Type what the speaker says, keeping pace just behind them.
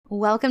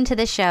Welcome to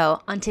the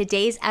show. On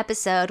today's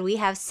episode, we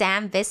have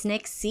Sam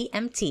Visnic,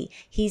 CMT.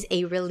 He's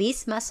a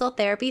release muscle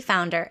therapy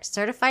founder,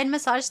 certified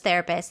massage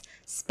therapist,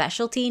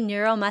 specialty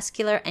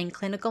neuromuscular and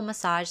clinical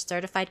massage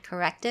certified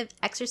corrective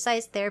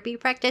exercise therapy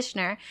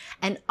practitioner,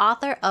 and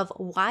author of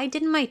Why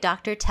Didn't My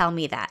Doctor Tell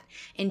Me That?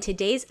 In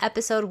today's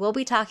episode, we'll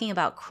be talking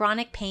about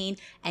chronic pain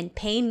and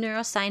pain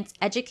neuroscience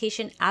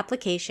education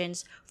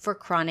applications for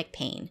chronic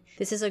pain.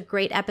 This is a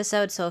great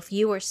episode, so if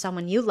you or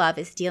someone you love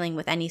is dealing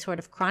with any sort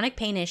of chronic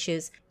pain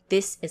issues,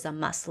 this is a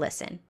must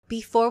listen.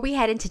 Before we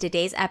head into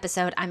today's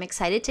episode, I'm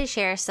excited to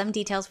share some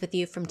details with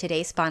you from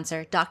today's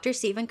sponsor, Dr.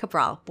 Stephen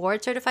Cabral,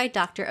 board-certified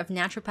doctor of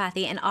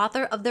naturopathy and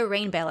author of The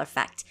Rainbow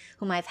Effect,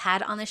 whom I've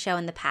had on the show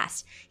in the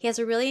past. He has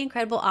a really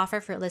incredible offer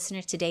for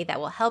listeners today that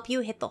will help you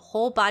hit the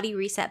whole body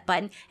reset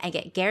button and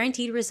get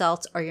guaranteed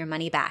results or your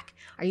money back.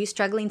 Are you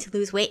struggling to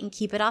lose weight and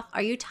keep it off?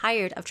 Are you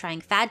tired of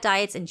trying fad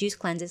diets and juice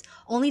cleanses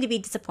only to be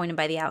disappointed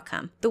by the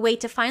outcome? The way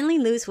to finally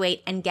lose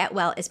weight and get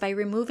well is by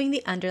removing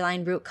the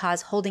underlying root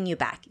cause holding you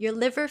back. Your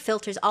liver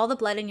filters all the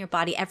blood in your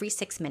body every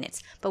 6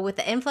 minutes, but with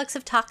the influx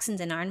of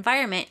toxins in our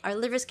environment, our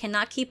livers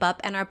cannot keep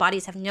up and our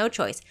bodies have no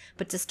choice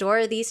but to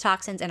store these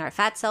toxins in our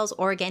fat cells,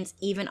 organs,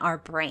 even our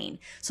brain,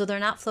 so they're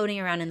not floating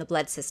around in the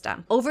blood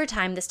system. Over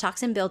time, this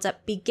toxin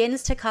buildup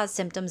begins to cause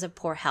symptoms of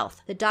poor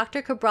health. The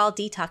Dr. Cabral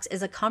Detox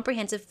is a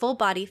comprehensive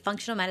full-body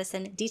functional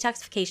medicine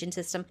detoxification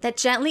system that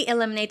gently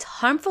eliminates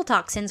harmful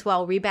toxins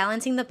while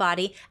rebalancing the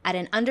body at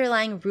an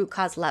underlying root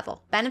cause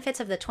level. Benefits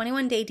of the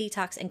 21-day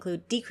detox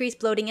include decreased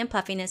bloating and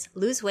puffiness,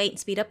 lose weight and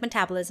speed up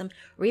metabolism,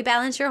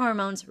 rebalance your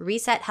hormones,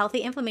 reset healthy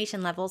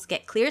inflammation levels,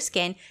 get clear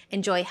skin,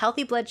 enjoy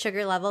healthy blood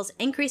sugar levels,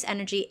 increase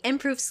energy,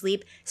 improve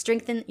sleep,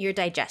 strengthen your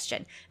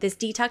digestion. This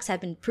detox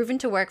has been proven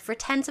to work for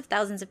tens of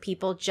thousands of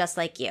people just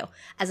like you.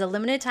 As a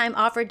limited time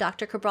offer,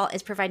 Dr. Cabral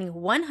is providing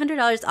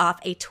 $100 off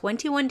a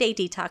 21-day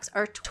detox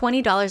or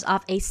 $20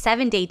 off a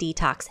 7-day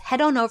detox.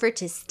 Head on over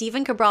to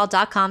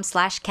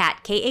stephencabral.com/cat,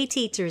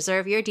 K-A-T, to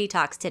reserve your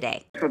detox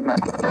today.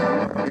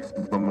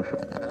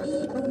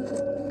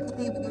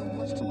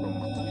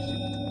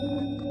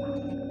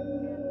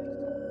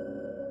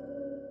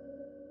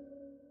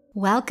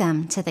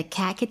 Welcome to the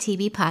Kat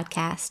Katibi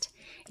podcast,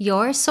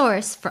 your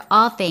source for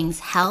all things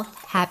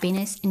health,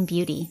 happiness, and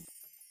beauty.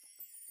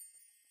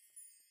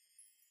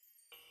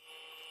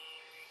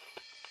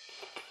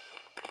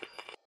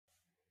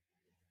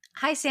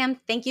 Hi, Sam.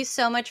 Thank you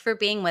so much for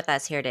being with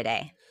us here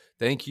today.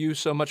 Thank you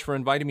so much for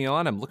inviting me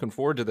on. I'm looking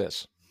forward to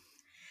this.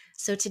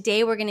 So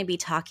today we're going to be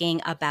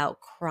talking about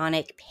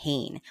chronic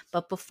pain.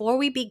 But before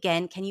we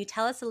begin, can you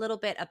tell us a little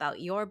bit about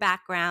your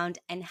background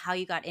and how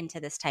you got into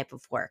this type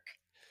of work?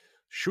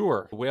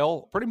 Sure.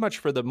 Well, pretty much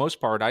for the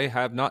most part, I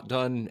have not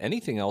done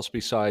anything else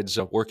besides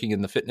working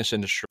in the fitness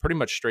industry. Pretty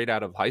much straight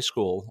out of high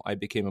school, I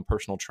became a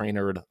personal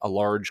trainer at a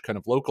large kind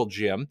of local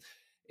gym.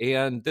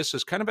 And this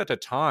is kind of at a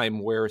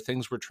time where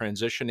things were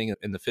transitioning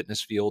in the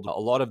fitness field. A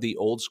lot of the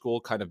old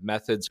school kind of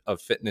methods of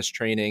fitness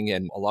training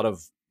and a lot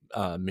of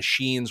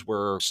machines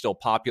were still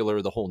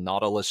popular, the whole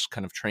Nautilus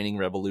kind of training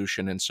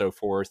revolution and so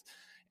forth.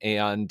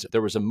 And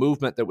there was a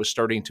movement that was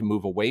starting to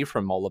move away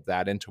from all of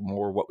that into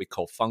more what we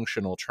call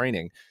functional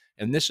training.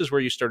 And this is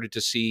where you started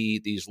to see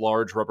these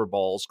large rubber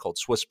balls called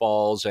Swiss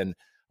balls, and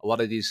a lot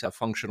of these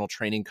functional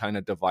training kind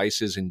of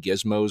devices and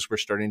gizmos were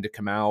starting to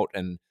come out,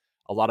 and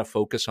a lot of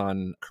focus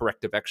on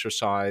corrective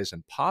exercise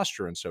and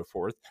posture and so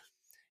forth.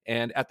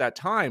 And at that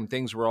time,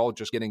 things were all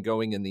just getting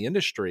going in the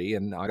industry,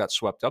 and I got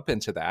swept up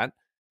into that.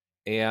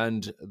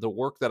 And the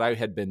work that I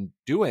had been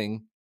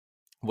doing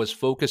was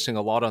focusing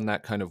a lot on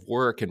that kind of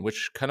work, in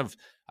which kind of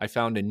I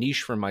found a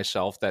niche for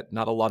myself that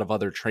not a lot of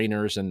other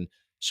trainers and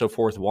so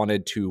forth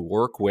wanted to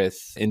work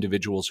with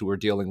individuals who were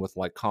dealing with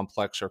like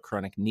complex or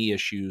chronic knee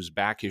issues,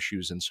 back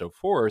issues, and so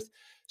forth.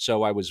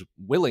 So I was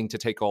willing to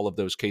take all of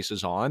those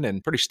cases on,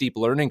 and pretty steep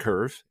learning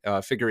curve,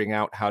 figuring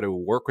out how to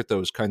work with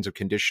those kinds of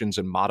conditions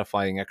and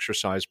modifying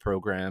exercise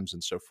programs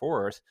and so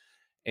forth.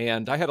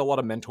 And I had a lot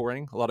of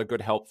mentoring, a lot of good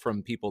help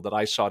from people that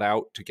I sought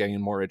out to gain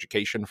more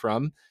education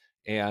from.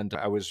 And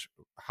I was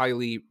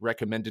highly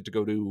recommended to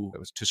go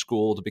to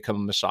school to become a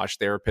massage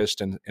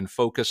therapist and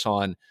focus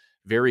on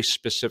very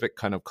specific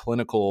kind of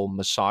clinical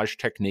massage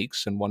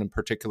techniques. And one in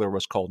particular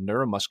was called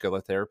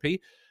neuromuscular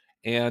therapy.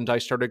 And I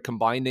started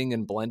combining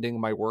and blending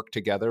my work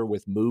together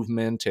with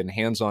movement and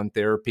hands-on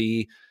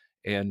therapy.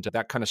 And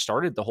that kind of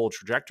started the whole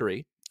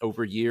trajectory.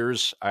 Over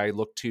years, I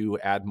looked to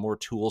add more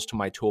tools to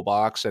my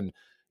toolbox and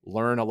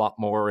learn a lot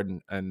more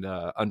and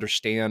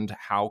understand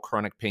how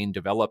chronic pain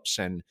develops,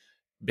 and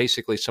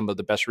basically some of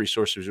the best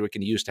resources we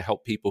can use to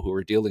help people who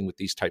are dealing with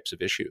these types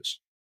of issues.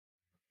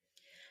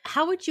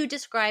 How would you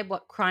describe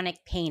what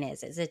chronic pain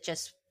is? Is it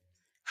just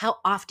how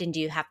often do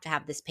you have to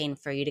have this pain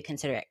for you to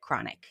consider it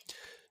chronic?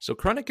 So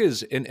chronic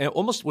is, and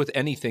almost with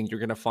anything you're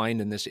going to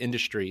find in this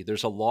industry,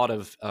 there's a lot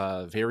of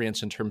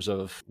variance in terms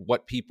of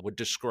what people would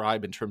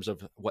describe in terms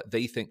of what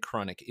they think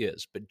chronic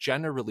is. But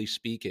generally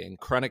speaking,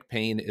 chronic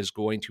pain is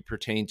going to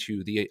pertain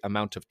to the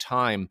amount of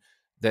time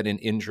that an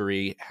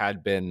injury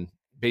had been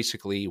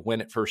basically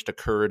when it first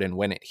occurred and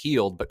when it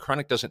healed, but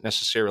chronic doesn't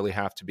necessarily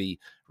have to be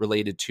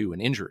related to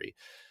an injury.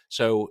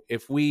 So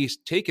if we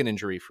take an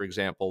injury, for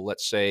example,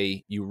 let's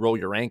say you roll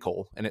your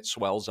ankle and it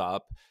swells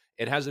up,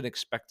 it has an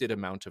expected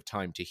amount of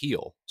time to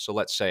heal. So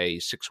let's say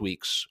 6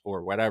 weeks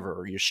or whatever,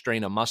 or you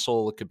strain a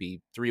muscle, it could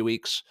be 3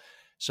 weeks.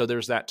 So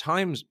there's that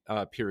time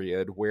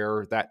period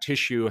where that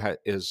tissue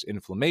is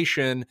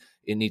inflammation,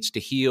 it needs to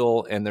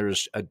heal, and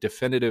there's a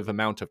definitive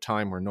amount of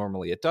time where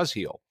normally it does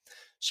heal.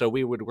 So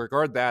we would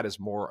regard that as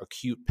more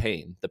acute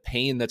pain. The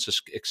pain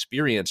that's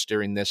experienced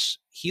during this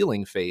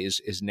healing phase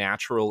is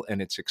natural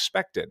and it's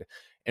expected.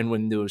 And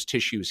when those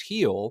tissues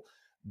heal,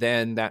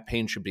 then that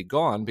pain should be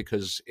gone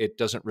because it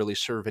doesn't really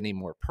serve any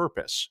more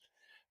purpose.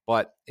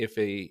 But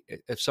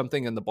if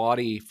something in the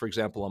body, for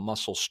example, a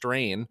muscle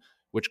strain,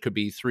 which could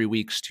be 3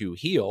 weeks to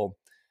heal,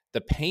 the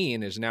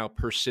pain is now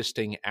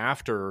persisting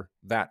after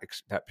that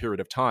period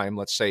of time.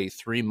 Let's say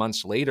 3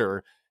 months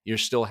later, you're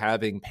still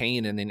having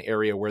pain in an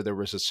area where there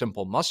was a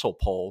simple muscle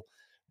pull.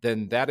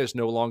 Then that is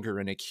no longer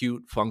an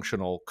acute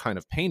functional kind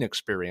of pain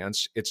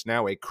experience. It's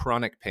now a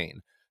chronic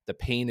pain. The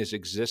pain is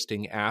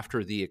existing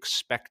after the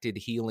expected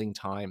healing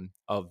time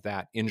of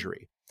that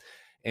injury.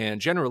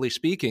 And generally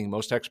speaking,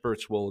 most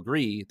experts will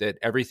agree that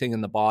everything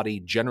in the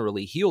body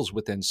generally heals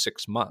within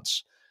 6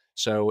 months.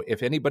 So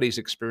if anybody's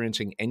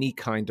experiencing any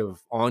kind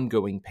of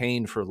ongoing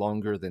pain for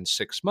longer than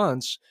 6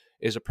 months,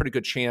 is a pretty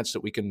good chance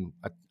that we can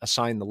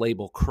assign the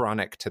label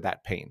chronic to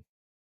that pain.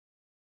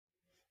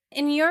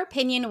 In your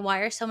opinion, why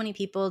are so many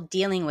people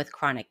dealing with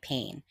chronic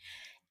pain?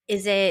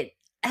 Has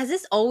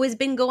this always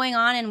been going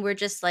on and we're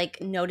just like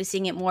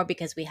noticing it more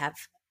because we have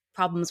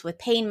problems with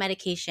pain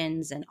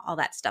medications and all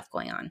that stuff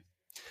going on?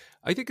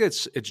 I think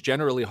it's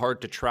generally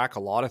hard to track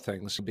a lot of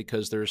things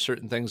because there are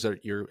certain things that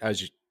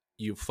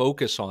you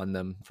focus on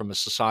them from a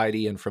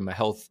society and from a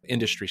health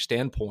industry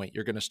standpoint,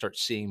 you're going to start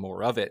seeing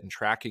more of it and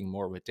tracking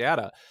more with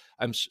data.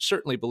 I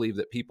certainly believe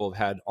that people have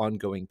had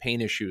ongoing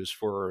pain issues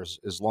for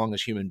as long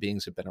as human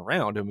beings have been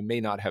around, and we may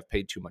not have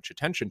paid too much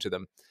attention to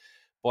them.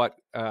 But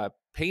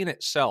pain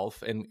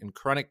itself and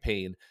chronic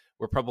pain,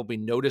 we're probably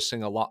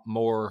noticing a lot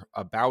more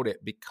about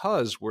it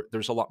because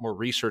there's a lot more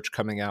research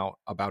coming out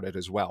about it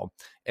as well.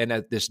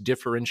 And this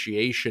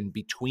differentiation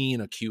between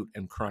acute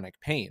and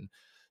chronic pain.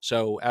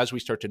 So as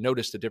we start to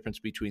notice the difference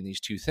between these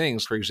two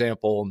things, for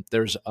example,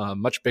 there's a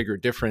much bigger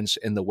difference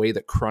in the way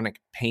that chronic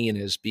pain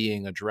is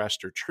being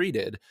addressed or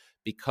treated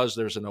because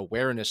there's an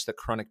awareness that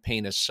chronic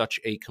pain is such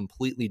a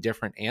completely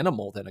different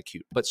animal than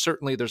acute. But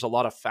certainly there's a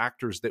lot of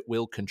factors that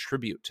will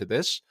contribute to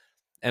this.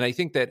 And I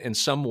think that in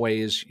some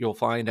ways you'll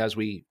find as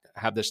we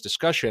have this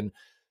discussion,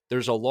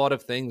 there's a lot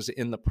of things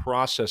in the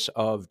process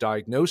of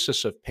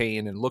diagnosis of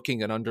pain and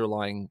looking at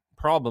underlying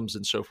problems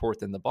and so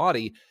forth in the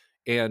body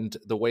and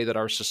the way that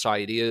our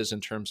society is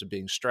in terms of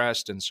being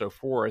stressed and so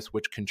forth,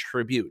 which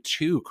contribute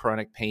to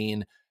chronic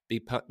pain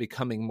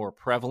becoming more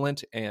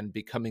prevalent and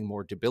becoming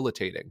more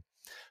debilitating.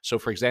 So,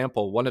 for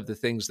example, one of the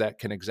things that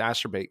can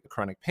exacerbate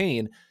chronic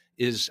pain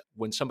is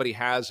when somebody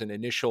has an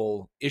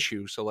initial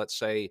issue. So, let's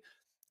say,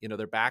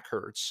 their back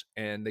hurts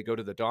and they go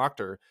to the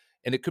doctor.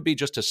 And it could be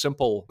just a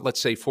simple,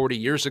 let's say 40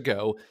 years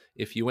ago,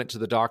 if you went to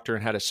the doctor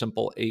and had a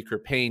simple ache or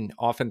pain,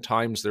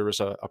 oftentimes there was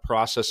a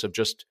process of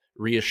just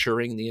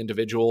reassuring the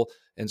individual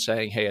and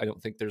saying, hey, I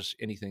don't think there's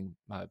anything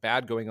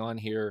bad going on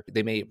here.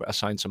 They may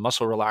assign some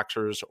muscle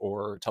relaxers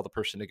or tell the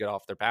person to get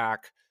off their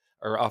back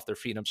or off their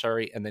feet, I'm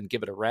sorry, and then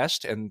give it a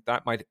rest. And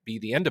that might be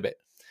the end of it.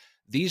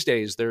 These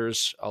days,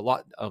 there's a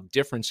lot of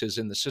differences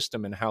in the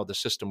system and how the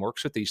system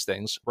works with these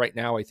things. Right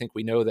now, I think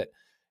we know that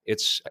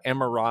it's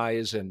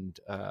MRIs and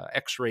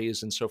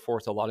X-rays and so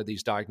forth. A lot of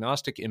these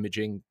diagnostic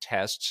imaging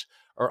tests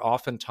are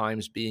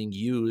oftentimes being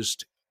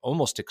used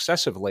almost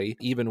excessively,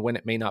 even when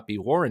it may not be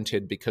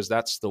warranted, because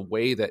that's the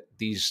way that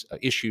these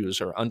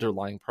issues or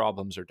underlying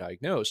problems are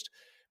diagnosed.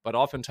 But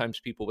oftentimes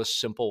people with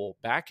simple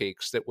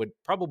backaches that would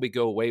probably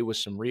go away with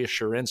some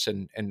reassurance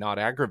and not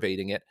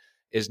aggravating it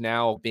is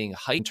now being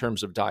heightened in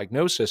terms of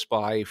diagnosis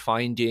by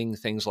finding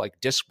things like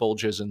disc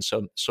bulges and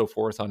so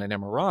forth on an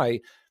MRI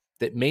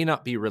that may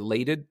not be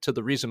related to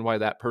the reason why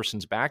that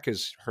person's back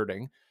is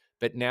hurting,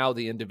 but now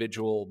the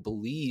individual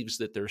believes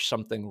that there's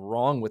something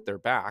wrong with their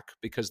back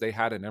because they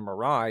had an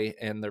MRI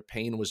and their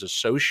pain was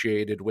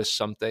associated with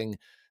something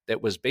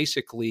that was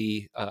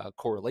basically a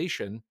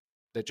correlation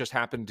that just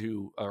happened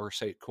to, or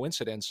say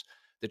coincidence,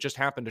 that just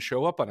happened to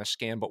show up on a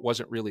scan, but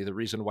wasn't really the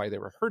reason why they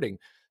were hurting.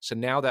 So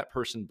now that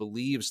person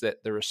believes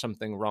that there is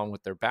something wrong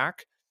with their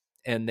back,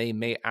 and they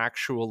may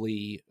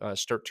actually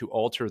start to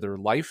alter their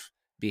life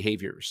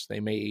behaviors. They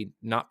may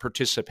not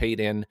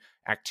participate in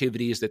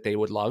activities that they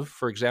would love,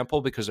 for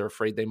example, because they're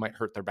afraid they might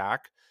hurt their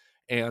back.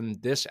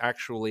 And this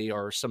actually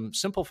are some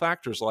simple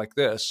factors like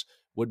this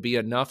would be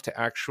enough to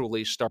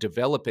actually start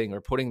developing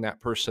or putting that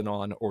person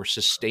on or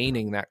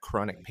sustaining that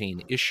chronic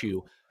pain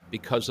issue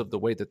because of the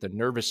way that the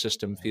nervous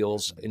system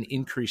feels an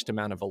increased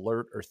amount of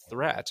alert or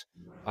threat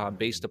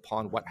based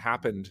upon what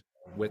happened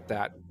with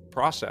that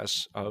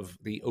process of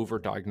the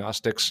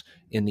overdiagnostics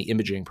in the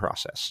imaging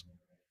process.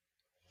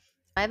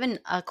 I have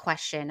a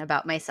question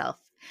about myself.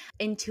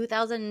 In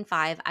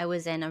 2005, I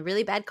was in a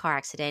really bad car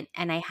accident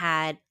and I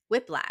had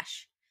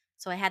whiplash.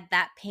 So I had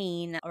that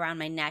pain around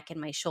my neck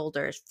and my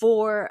shoulders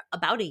for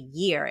about a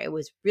year. It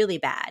was really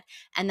bad.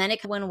 And then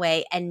it went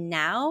away. And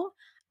now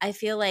I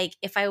feel like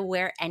if I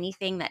wear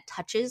anything that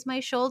touches my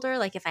shoulder,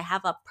 like if I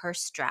have a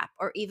purse strap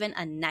or even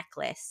a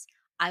necklace,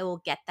 I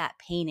will get that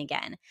pain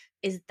again.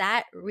 Is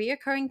that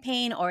reoccurring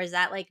pain, or is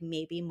that like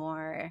maybe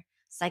more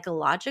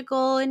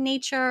psychological in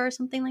nature or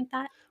something like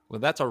that? Well,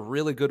 that's a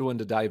really good one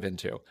to dive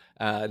into,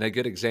 and a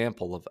good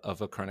example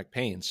of a chronic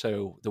pain.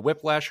 So the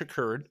whiplash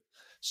occurred.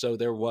 So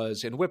there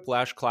was, in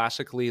whiplash,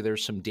 classically,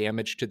 there's some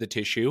damage to the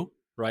tissue,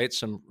 right?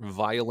 Some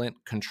violent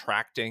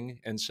contracting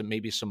and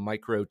maybe some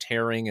micro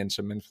tearing and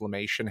some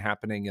inflammation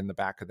happening in the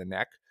back of the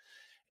neck.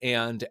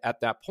 And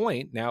at that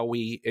point, now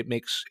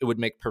it would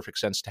make perfect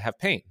sense to have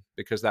pain,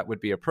 because that would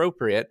be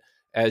appropriate,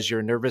 as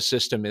your nervous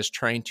system is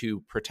trying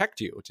to protect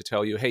you, to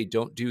tell you, hey,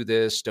 don't do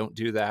this, don't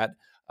do that.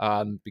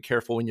 Be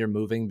careful when you're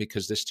moving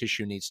because this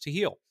tissue needs to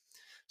heal.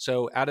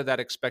 So, out of that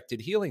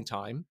expected healing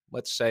time,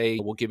 let's say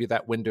we'll give you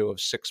that window of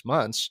 6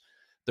 months,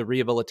 the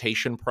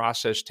rehabilitation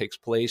process takes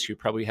place. You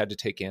probably had to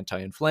take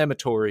anti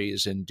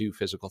inflammatories and do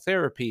physical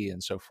therapy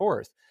and so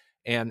forth.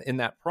 And in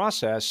that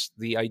process,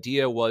 the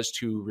idea was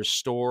to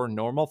restore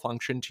normal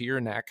function to your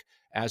neck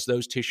as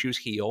those tissues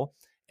heal,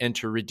 and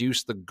to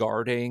reduce the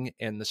guarding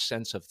and the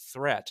sense of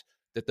threat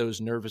that those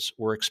nerves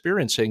were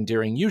experiencing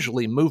during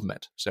usually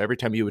movement. So every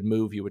time you would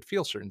move, you would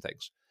feel certain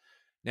things.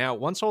 Now,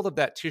 once all of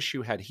that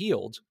tissue had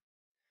healed,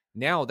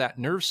 now that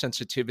nerve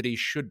sensitivity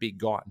should be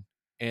gone.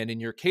 And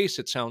in your case,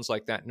 it sounds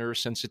like that nerve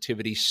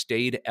sensitivity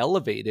stayed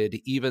elevated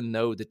even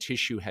though the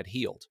tissue had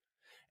healed.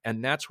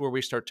 And that's where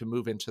we start to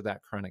move into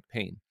that chronic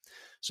pain.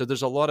 So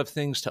there's a lot of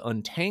things to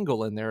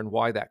untangle in there and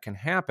why that can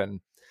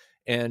happen.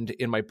 And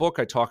in my book,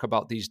 I talk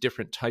about these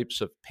different types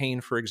of pain,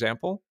 for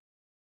example.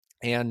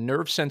 And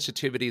nerve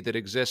sensitivity that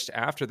exists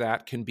after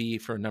that can be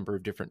for a number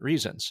of different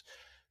reasons.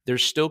 There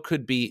still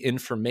could be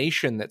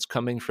information that's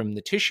coming from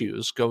the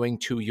tissues going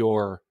to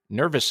your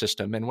nervous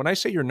system. And when I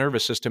say your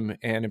nervous system,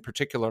 and in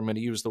particular, I'm going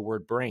to use the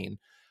word brain,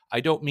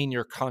 I don't mean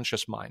your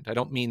conscious mind. I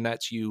don't mean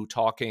that's you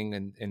talking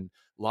and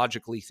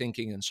logically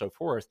thinking and so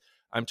forth.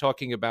 I'm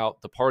talking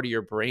about the part of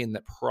your brain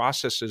that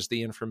processes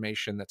the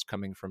information that's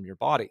coming from your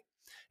body.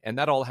 And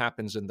that all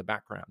happens in the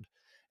background.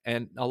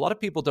 And a lot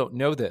of people don't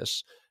know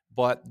this,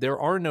 but there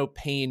are no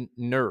pain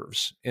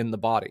nerves in the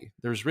body.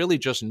 There's really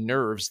just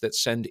nerves that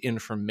send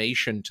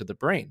information to the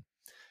brain.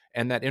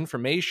 And that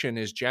information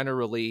is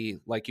generally,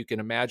 like you can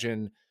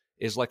imagine,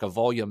 is like a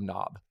volume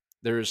knob.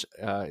 There's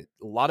a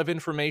lot of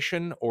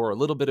information or a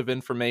little bit of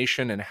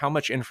information, and how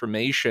much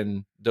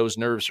information those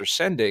nerves are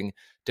sending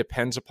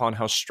depends upon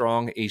how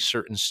strong a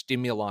certain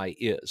stimuli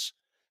is.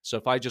 So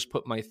if I just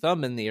put my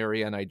thumb in the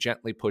area and I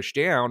gently push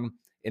down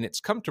and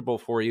it's comfortable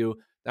for you,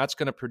 that's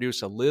going to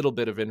produce a little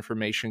bit of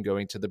information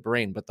going to the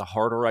brain. But the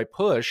harder I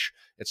push,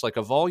 it's like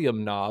a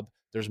volume knob,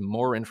 there's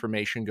more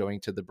information going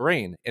to the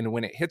brain. And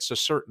when it hits a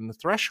certain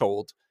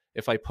threshold,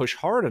 if I push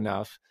hard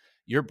enough,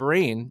 your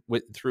brain,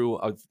 through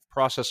a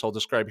process I'll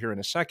describe here in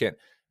a second,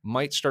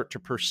 might start to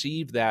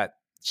perceive that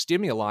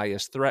stimuli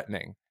as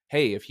threatening.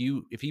 Hey, if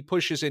he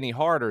pushes any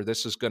harder,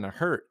 this is going to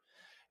hurt.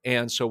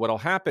 And so what'll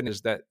happen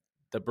is that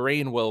the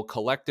brain will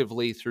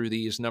collectively, through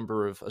these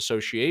number of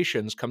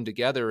associations, come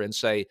together and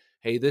say,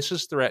 hey, this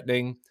is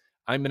threatening.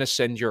 I'm going to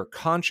send your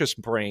conscious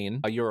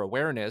brain, your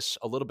awareness,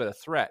 a little bit of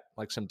threat,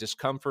 like some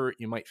discomfort.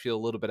 You might feel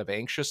a little bit of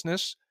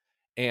anxiousness.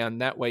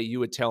 And that way you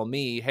would tell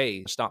me,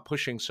 hey, stop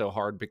pushing so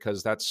hard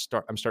because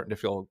I'm starting to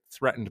feel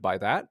threatened by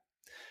that.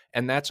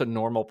 And that's a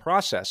normal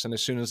process. And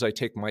as soon as I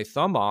take my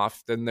thumb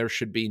off, then there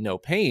should be no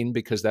pain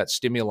because that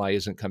stimuli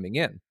isn't coming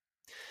in.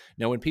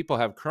 Now, when people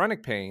have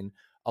chronic pain,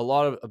 a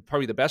lot of,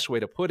 probably the best way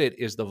to put it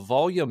is, the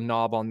volume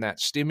knob on that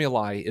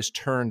stimuli is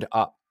turned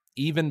up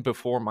even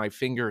before my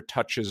finger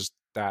touches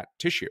that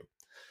tissue.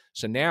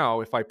 So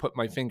now if I put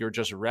my finger,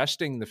 just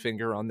resting the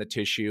finger on the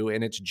tissue,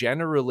 and it's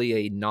generally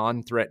a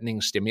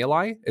non-threatening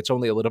stimuli, it's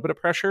only a little bit of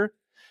pressure,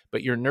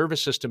 but your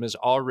nervous system is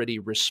already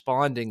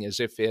responding as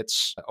if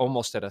it's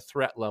almost at a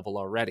threat level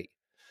already.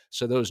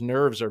 So those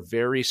nerves are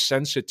very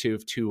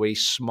sensitive to a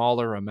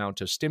smaller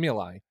amount of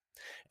stimuli.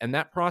 And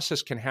that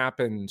process can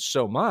happen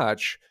so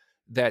much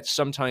that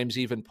sometimes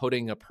even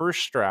putting a purse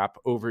strap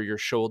over your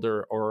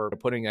shoulder or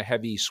putting a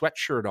heavy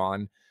sweatshirt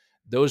on,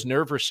 those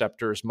nerve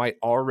receptors might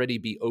already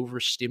be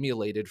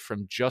overstimulated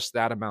from just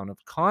that amount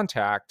of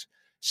contact,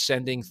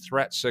 sending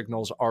threat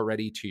signals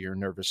already to your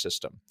nervous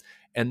system.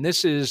 And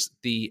this is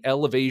the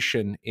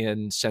elevation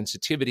in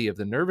sensitivity of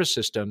the nervous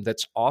system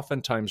that's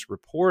oftentimes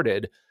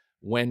reported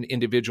when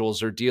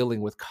individuals are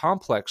dealing with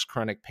complex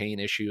chronic pain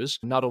issues,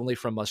 not only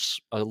from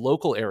a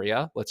local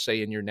area, let's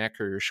say in your neck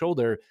or your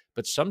shoulder,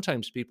 but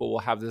sometimes people will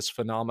have this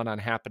phenomenon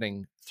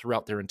happening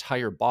throughout their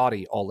entire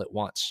body all at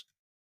once.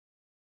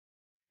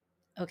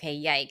 Okay,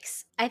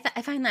 yikes.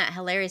 I find that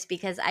hilarious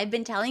because I've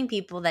been telling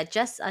people that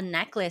just a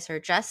necklace or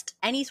just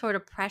any sort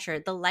of pressure,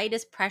 the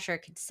lightest pressure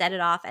could set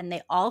it off, and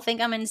they all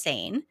think I'm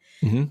insane.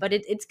 Mhm. But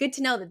it's good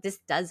to know that this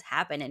does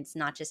happen and it's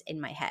not just in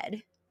my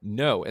head.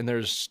 No, and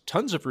there's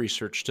tons of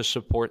research to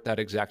support that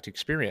exact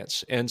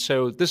experience. And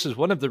so this is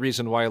one of the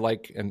reasons why I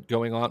like and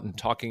going on and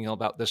talking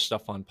about this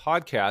stuff on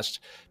podcasts,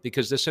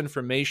 because this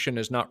information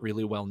is not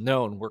really well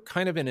known. We're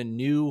kind of in a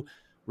new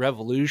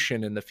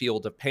revolution in the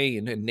field of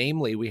pain, and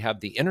namely we have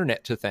the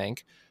internet to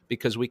thank,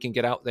 because we can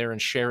get out there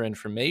and share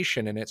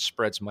information and it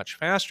spreads much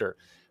faster.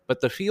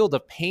 But the field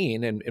of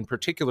pain, and in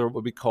particular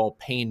what we call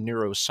pain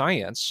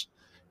neuroscience,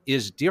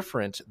 is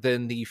different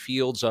than the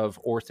fields of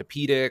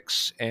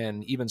orthopedics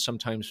and even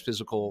sometimes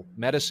physical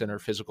medicine or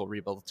physical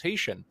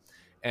rehabilitation.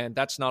 And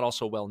that's not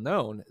also well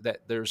known, that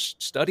there's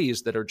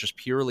studies that are just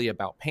purely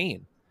about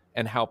pain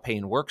and how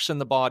pain works in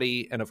the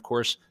body. And of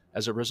course,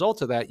 as a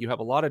result of that, you have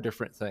a lot of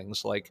different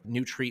things like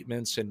new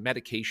treatments and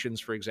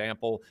medications, for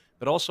example,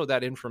 but also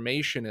that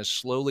information is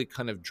slowly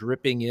kind of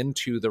dripping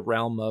into the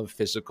realm of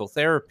physical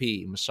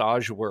therapy,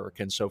 massage work,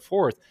 and so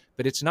forth,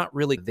 but it's not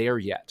really there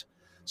yet.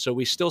 So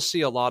we still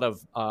see a lot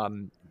of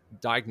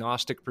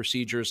diagnostic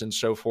procedures and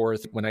so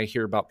forth when I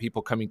hear about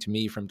people coming to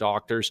me from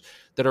doctors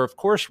that are, of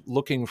course,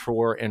 looking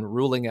for and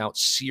ruling out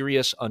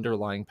serious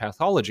underlying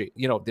pathology.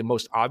 You know, the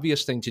most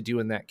obvious thing to do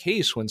in that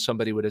case when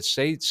somebody would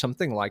say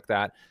something like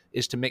that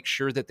is to make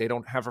sure that they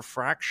don't have a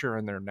fracture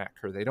in their neck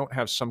or they don't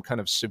have some kind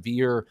of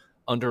severe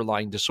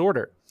underlying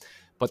disorder.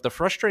 But the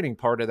frustrating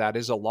part of that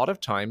is a lot of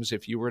times,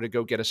 if you were to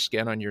go get a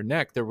scan on your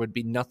neck, there would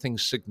be nothing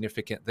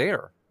significant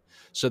there.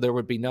 So there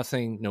would be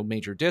nothing, no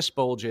major disc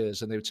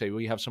bulges, and they would say,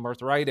 we have some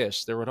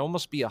arthritis. There would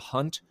almost be a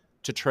hunt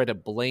to try to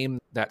blame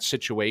that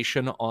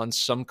situation on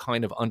some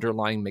kind of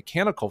underlying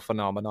mechanical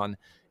phenomenon.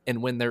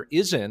 And when there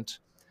isn't,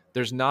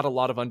 there's not a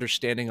lot of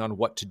understanding on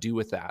what to do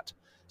with that.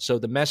 So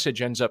the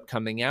message ends up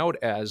coming out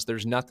as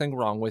there's nothing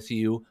wrong with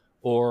you,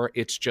 or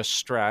it's just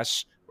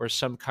stress, or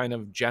some kind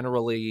of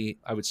generally,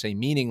 I would say,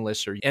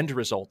 meaningless or end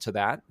result to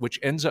that, which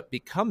ends up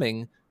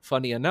becoming,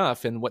 funny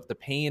enough, and what the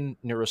pain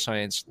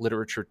neuroscience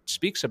literature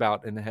speaks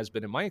about, and it has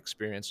been in my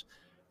experience,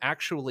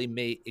 actually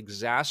may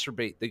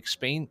exacerbate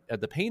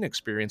the pain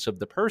experience of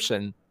the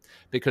person,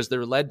 because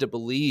they're led to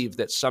believe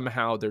that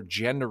somehow they're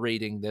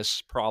generating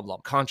this problem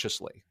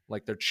consciously,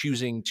 like they're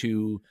choosing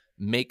to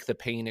make the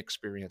pain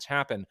experience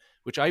happen,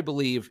 which I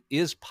believe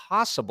is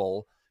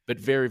possible, but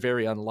very,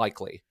 very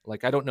unlikely.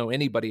 Like, I don't know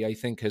anybody I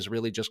think has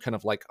really just kind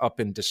of like up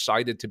and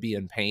decided to be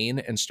in pain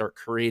and start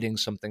creating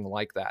something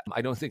like that.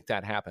 I don't think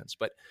that happens.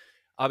 But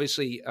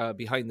obviously,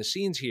 behind the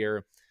scenes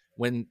here,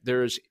 when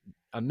there's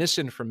a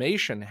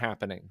misinformation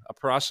happening, a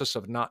process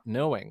of not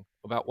knowing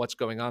about what's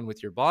going on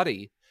with your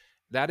body,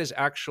 that is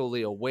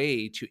actually a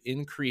way to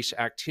increase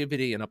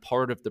activity in a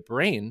part of the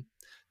brain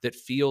that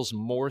feels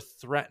more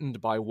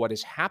threatened by what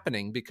is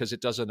happening because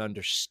it doesn't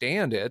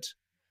understand it,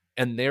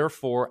 and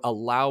therefore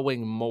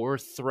allowing more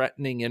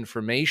threatening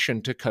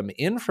information to come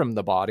in from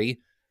the body,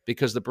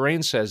 because the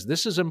brain says,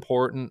 this is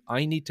important.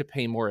 I need to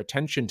pay more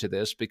attention to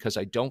this because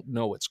I don't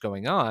know what's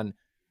going on.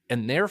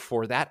 And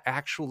therefore, that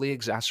actually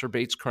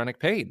exacerbates chronic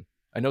pain.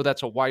 I know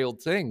that's a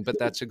wild thing, but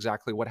that's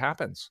exactly what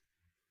happens.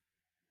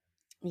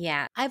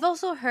 Yeah. I've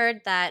also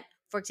heard that,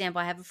 for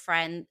example, I have a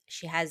friend,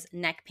 she has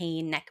neck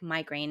pain, neck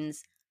migraines,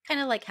 kind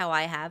of like how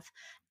I have.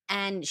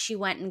 And she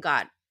went and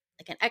got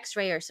like an x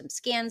ray or some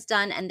scans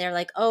done. And they're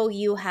like, oh,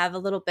 you have a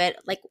little bit,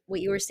 like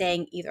what you were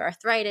saying, either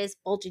arthritis,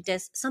 bulgy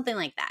disc, something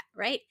like that.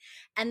 Right.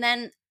 And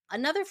then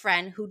another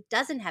friend who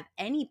doesn't have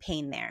any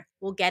pain there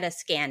will get a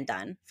scan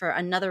done for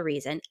another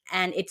reason.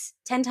 And it's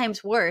 10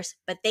 times worse,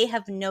 but they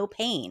have no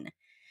pain.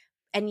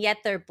 And yet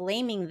they're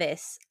blaming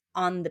this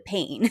on the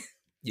pain.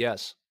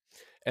 Yes.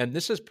 And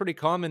this is pretty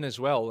common as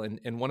well.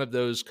 And one of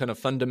those kind of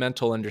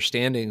fundamental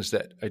understandings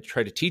that I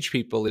try to teach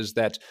people is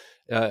that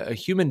a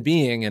human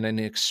being and an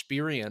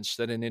experience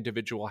that an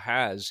individual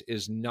has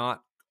is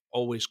not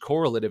always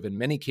correlative, in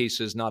many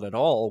cases, not at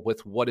all,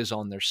 with what is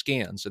on their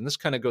scans. And this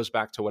kind of goes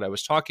back to what I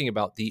was talking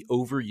about, the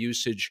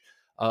overusage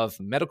of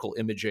medical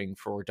imaging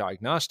for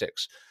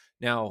diagnostics.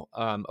 Now,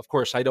 of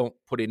course, I don't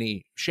put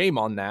any shame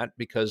on that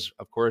because,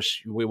 of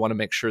course, we want to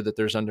make sure that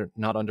there's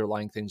not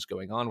underlying things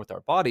going on with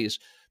our bodies.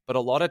 But a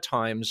lot of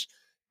times,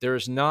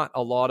 there's not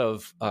a lot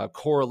of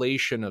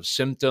correlation of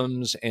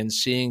symptoms and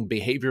seeing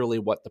behaviorally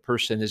what the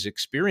person is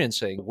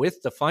experiencing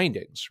with the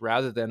findings,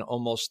 rather than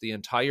almost the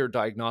entire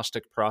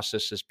diagnostic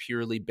process is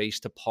purely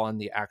based upon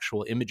the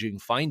actual imaging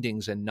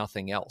findings and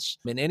nothing else.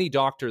 And any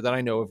doctor that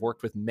I know, I've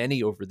worked with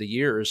many over the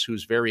years,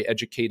 who's very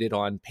educated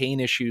on pain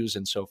issues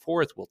and so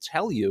forth, will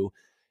tell you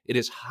it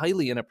is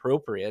highly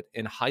inappropriate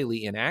and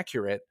highly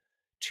inaccurate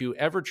to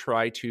ever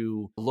try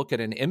to look at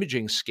an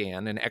imaging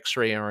scan, an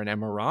x-ray or an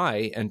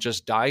MRI, and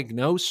just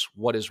diagnose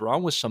what is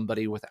wrong with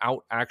somebody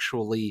without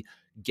actually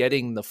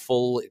getting the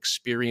full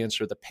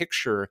experience or the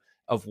picture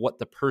of what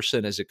the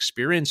person is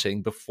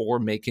experiencing before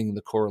making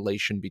the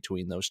correlation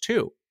between those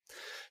two.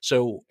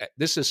 So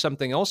this is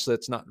something else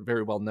that's not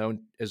very well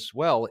known as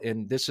well.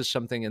 And this is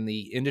something in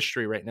the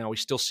industry right now. We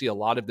still see a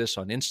lot of this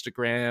on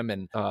Instagram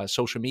and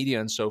social media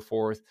and so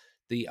forth.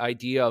 The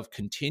idea of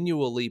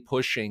continually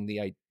pushing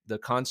the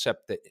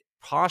concept that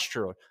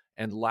posture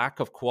and lack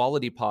of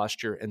quality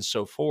posture and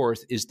so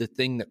forth is the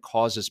thing that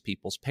causes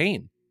people's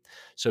pain.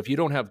 So if you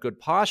don't have good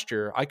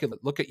posture, I could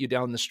look at you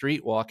down the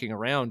street walking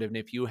around, and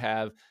if you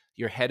have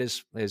your head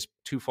is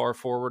too far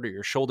forward or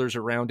your shoulders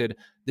are rounded,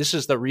 this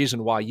is the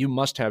reason why you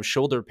must have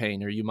shoulder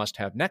pain or you must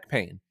have neck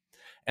pain.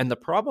 And the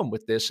problem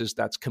with this is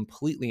that's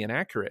completely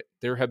inaccurate.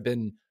 There have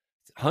been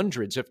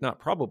hundreds, if not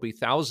probably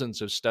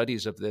thousands of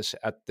studies of this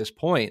at this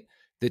point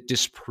that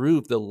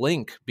disprove the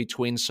link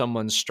between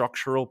someone's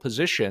structural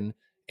position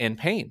and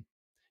pain.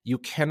 You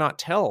cannot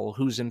tell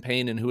who's in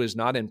pain and who is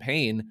not in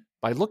pain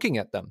by looking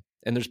at them.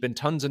 And there's been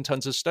tons and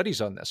tons of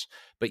studies on this.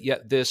 But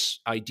yet this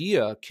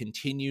idea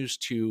continues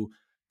to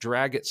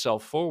drag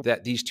itself forward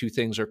that these two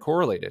things are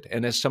correlated.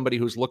 And as somebody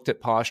who's looked at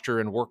posture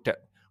and worked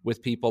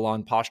with people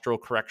on postural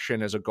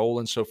correction as a goal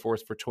and so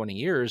forth for 20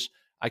 years,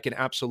 I can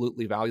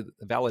absolutely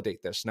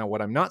validate this. Now,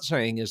 what I'm not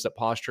saying is that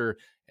posture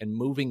and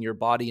moving your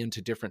body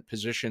into different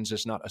positions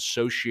is not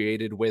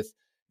associated with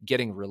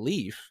getting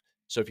relief.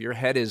 So if your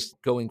head is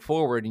going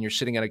forward and you're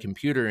sitting at a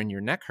computer and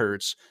your neck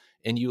hurts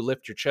and you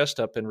lift your chest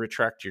up and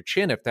retract your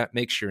chin, if that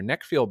makes your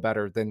neck feel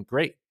better, then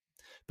great.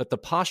 But the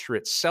posture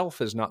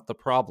itself is not the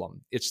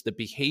problem. It's the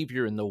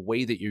behavior and the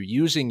way that you're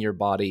using your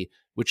body,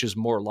 which is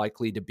more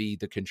likely to be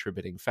the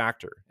contributing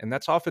factor. And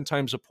that's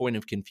oftentimes a point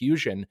of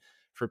confusion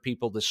for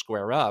people to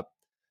square up,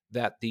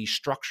 that the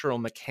structural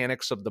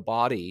mechanics of the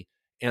body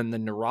and the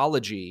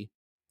neurology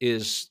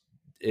is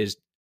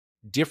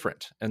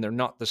different and they're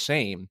not the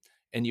same.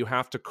 And you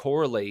have to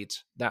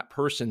correlate that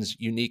person's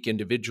unique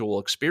individual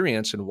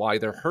experience and why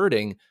they're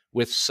hurting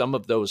with some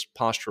of those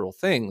postural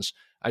things.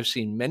 I've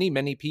seen many,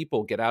 many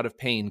people get out of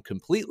pain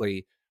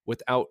completely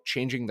without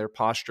changing their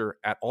posture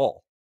at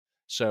all.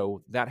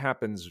 So that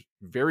happens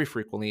very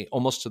frequently,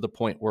 almost to the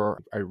point where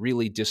I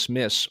really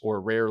dismiss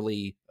or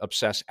rarely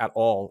obsess at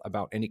all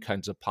about any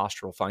kinds of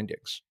postural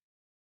findings.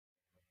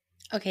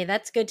 Okay,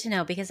 that's good to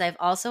know because I've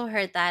also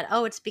heard that,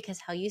 oh, it's because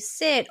how you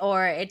sit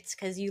or it's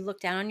because you look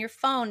down on your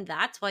phone.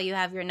 That's why you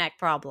have your neck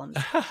problems.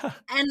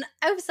 And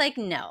I was like,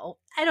 no,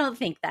 I don't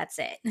think that's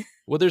it.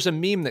 Well, there's a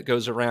meme that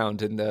goes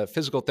around in the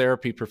physical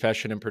therapy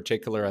profession in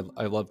particular.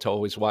 I love to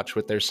always watch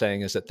what they're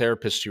saying is that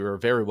therapists who are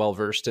very well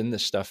versed in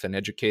this stuff and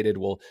educated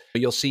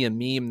you'll see a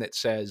meme that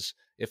says,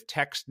 if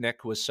text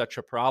neck was such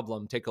a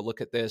problem, take a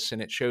look at this.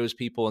 And it shows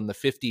people in the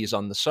 50s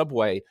on the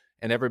subway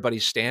and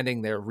everybody's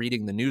standing there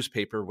reading the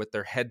newspaper with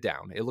their head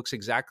down. It looks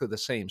exactly the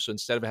same. So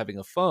instead of having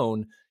a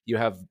phone, you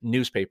have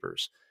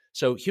newspapers.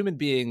 So human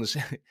beings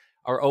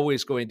are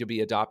always going to be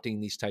adopting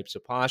these types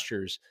of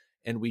postures.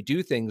 And we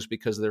do things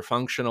because they're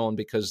functional and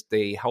because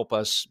they help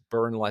us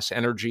burn less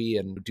energy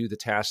and do the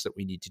tasks that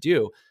we need to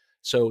do.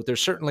 So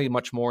there's certainly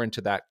much more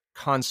into that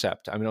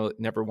concept. I mean, I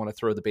never want to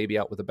throw the baby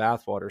out with the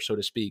bathwater, so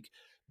to speak.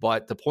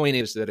 But the point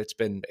is that it's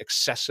been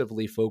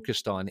excessively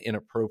focused on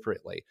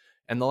inappropriately.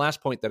 And the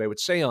last point that I would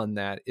say on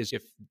that is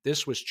if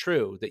this was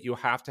true, that you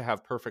have to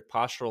have perfect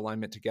postural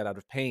alignment to get out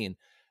of pain,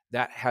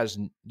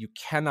 you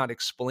cannot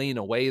explain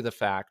away the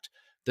fact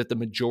that the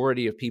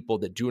majority of people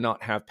that do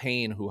not have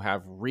pain who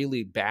have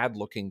really bad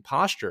looking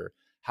posture,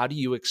 how do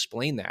you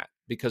explain that?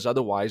 Because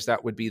otherwise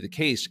that would be the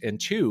case. And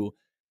two,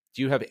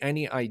 do you have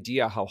any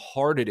idea how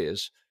hard it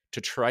is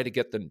to try to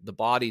get the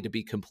body to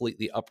be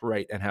completely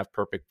upright and have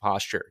perfect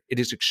posture? It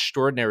is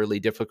extraordinarily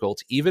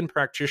difficult. Even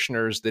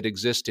practitioners that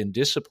exist in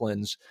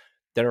disciplines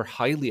that are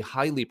highly,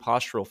 highly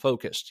postural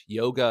focused,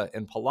 yoga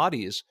and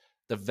Pilates,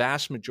 the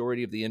vast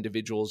majority of the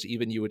individuals,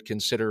 even you would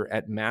consider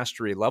at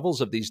mastery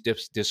levels of these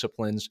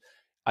disciplines,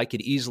 I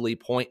could easily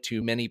point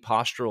to many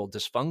postural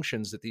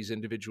dysfunctions that these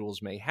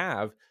individuals may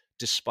have,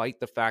 despite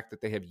the fact that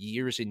they have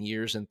years and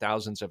years and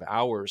thousands of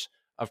hours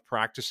of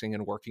practicing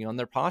and working on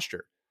their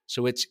posture.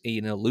 So it's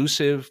an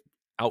elusive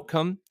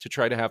outcome to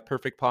try to have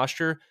perfect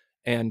posture.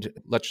 And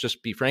let's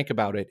just be frank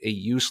about it, a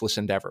useless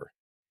endeavor.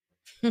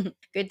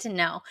 Good to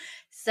know.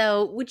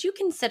 So, would you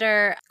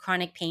consider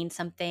chronic pain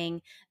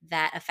something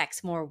that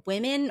affects more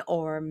women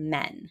or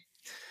men?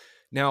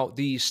 Now,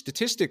 the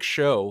statistics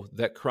show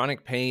that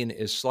chronic pain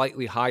is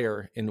slightly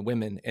higher in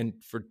women and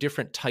for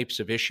different types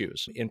of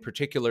issues. In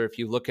particular, if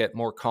you look at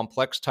more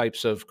complex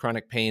types of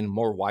chronic pain,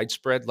 more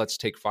widespread, let's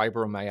take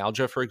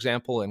fibromyalgia, for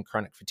example, and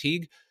chronic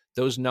fatigue,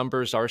 those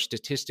numbers are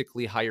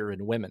statistically higher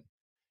in women.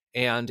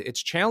 And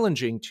it's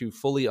challenging to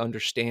fully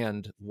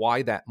understand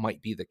why that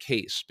might be the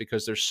case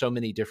because there's so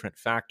many different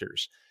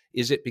factors.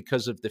 Is it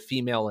because of the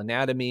female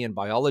anatomy and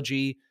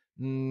biology?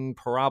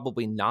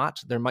 Probably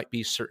not. There might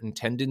be certain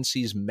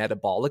tendencies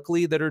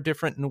metabolically that are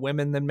different in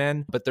women than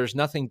men, but there's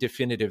nothing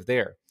definitive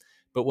there.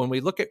 But when we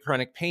look at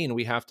chronic pain,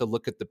 we have to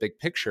look at the big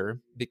picture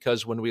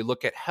because when we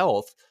look at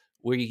health,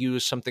 we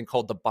use something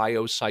called the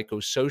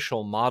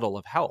biopsychosocial model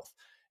of health.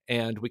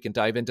 And we can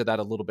dive into that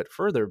a little bit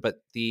further. But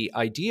the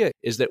idea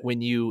is that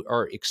when you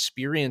are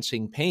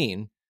experiencing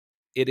pain,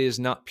 it is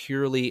not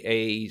purely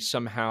a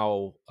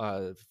somehow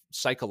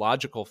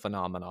psychological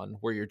phenomenon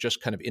where you're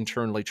just kind of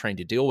internally trying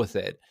to deal with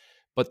it.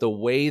 But the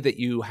way that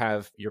you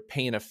have your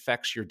pain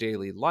affects your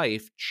daily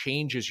life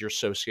changes your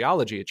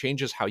sociology. It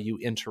changes how you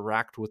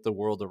interact with the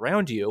world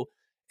around you.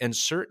 And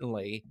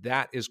certainly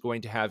that is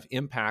going to have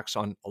impacts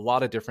on a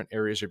lot of different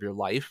areas of your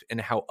life and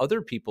how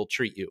other people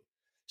treat you.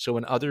 So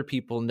when other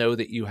people know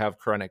that you have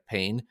chronic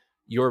pain,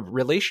 your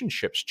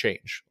relationships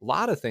change. A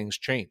lot of things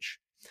change.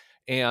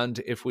 And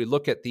if we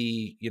look at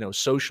the,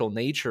 social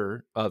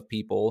nature of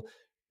people,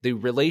 the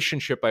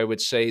relationship, I would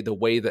say, the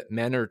way that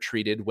men are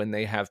treated when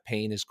they have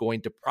pain is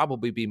going to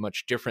probably be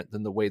much different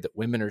than the way that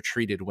women are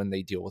treated when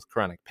they deal with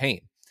chronic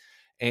pain.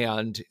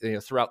 And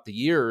throughout the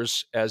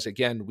years, as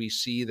again, we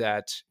see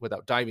that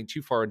without diving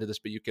too far into this,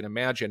 but you can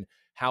imagine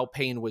how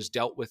pain was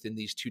dealt with in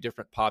these two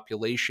different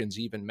populations,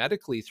 even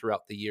medically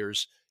throughout the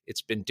years,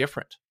 it's been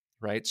different.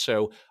 Right.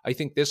 So I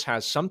think this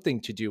has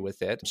something to do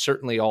with it.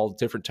 Certainly, all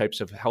different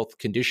types of health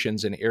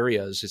conditions and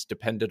areas is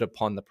dependent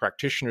upon the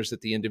practitioners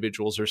that the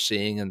individuals are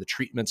seeing and the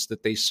treatments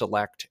that they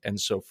select and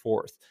so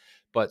forth.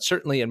 But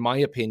certainly, in my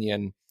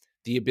opinion,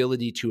 the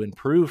ability to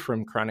improve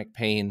from chronic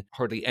pain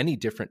hardly any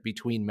different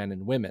between men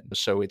and women.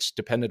 So it's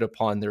dependent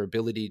upon their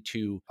ability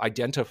to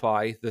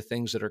identify the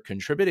things that are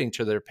contributing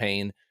to their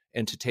pain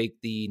and to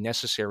take the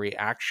necessary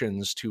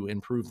actions to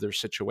improve their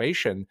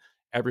situation.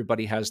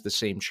 Everybody has the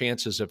same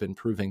chances of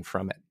improving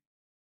from it.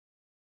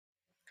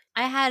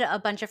 I had a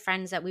bunch of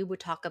friends that we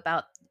would talk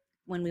about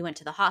when we went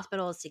to the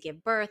hospitals to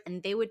give birth,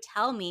 and they would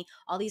tell me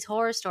all these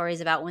horror stories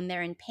about when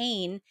they're in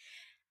pain,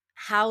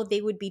 how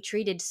they would be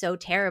treated so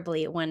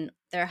terribly when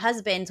their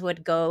husbands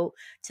would go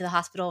to the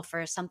hospital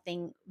for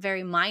something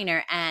very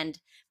minor and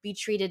be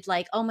treated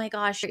like, oh my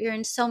gosh, you're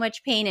in so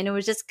much pain. And it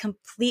was just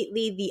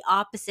completely the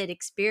opposite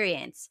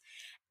experience.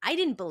 I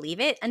didn't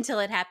believe it until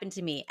it happened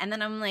to me. And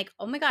then I'm like,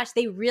 oh my gosh,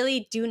 they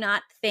really do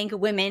not think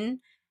women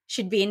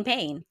should be in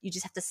pain. You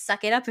just have to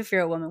suck it up if you're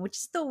a woman, which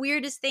is the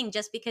weirdest thing.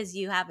 Just because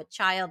you have a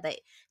child, that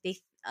they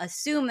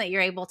assume that you're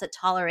able to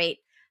tolerate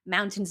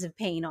mountains of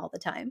pain all the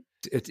time.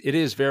 It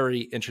is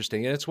very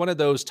interesting. And it's one of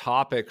those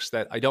topics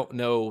that I don't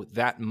know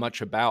that much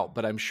about,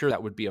 but I'm sure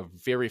that would be a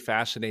very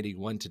fascinating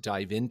one to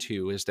dive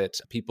into, is that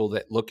people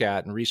that look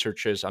at and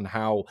researches on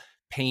how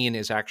pain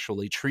is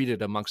actually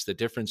treated amongst the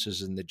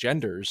differences in the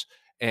genders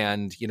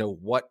and,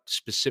 what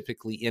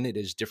specifically in it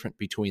is different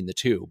between the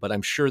two. But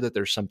I'm sure that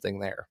there's something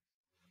there.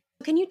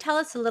 Can you tell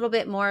us a little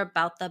bit more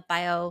about the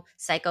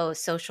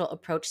biopsychosocial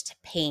approach to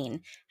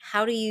pain?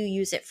 How do you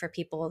use it for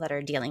people that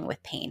are dealing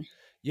with pain?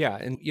 Yeah.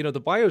 And,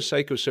 the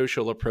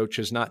biopsychosocial approach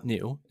is not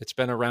new. It's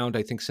been around,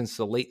 I think, since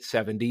the late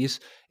 70s.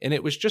 And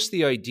it was just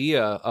the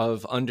idea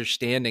of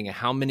understanding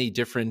how many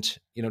different,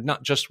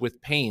 not just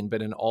with pain,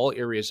 but in all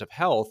areas of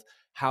health,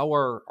 how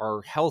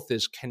our health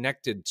is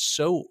connected,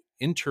 so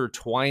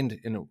intertwined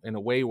in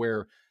a way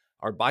where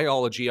our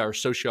biology, our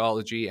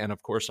sociology, and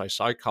of course, our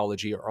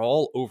psychology are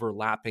all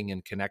overlapping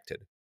and connected.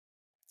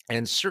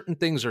 And certain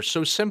things are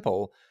so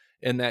simple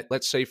in that,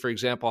 let's say, for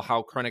example,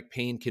 how chronic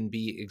pain can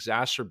be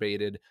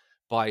exacerbated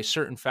by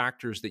certain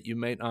factors that you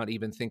might not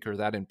even think are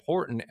that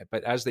important.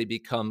 But as they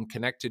become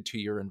connected to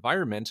your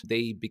environment,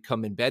 they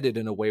become embedded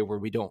in a way where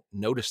we don't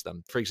notice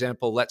them. For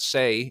example, let's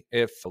say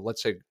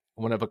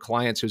one of a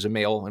clients who's a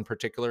male in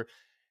particular,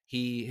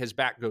 his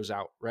back goes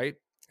out, right?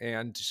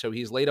 And so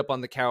he's laid up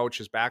on the couch,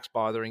 his back's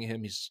bothering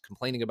him, he's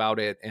complaining about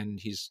it, and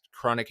he's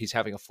chronic, he's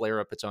having a flare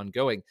up, it's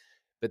ongoing.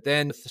 But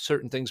then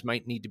certain things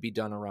might need to be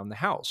done around the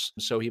house.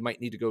 So he might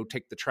need to go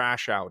take the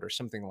trash out or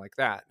something like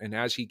that. And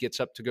as he gets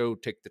up to go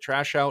take the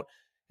trash out,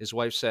 his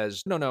wife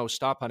says, no, no,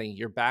 stop, honey.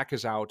 Your back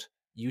is out.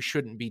 You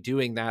shouldn't be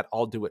doing that.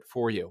 I'll do it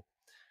for you.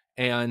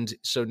 And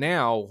so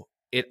now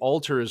it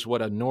alters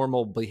what a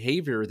normal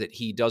behavior that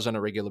he does on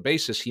a regular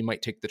basis. He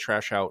might take the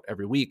trash out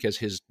every week as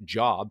his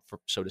job,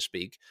 so to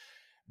speak.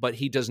 But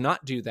he does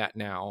not do that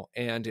now.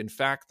 And in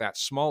fact, that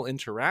small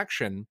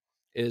interaction,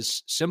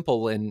 is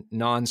simple and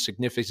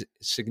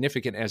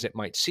non-significant as it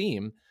might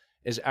seem,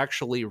 is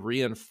actually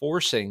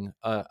reinforcing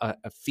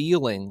a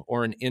feeling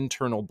or an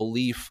internal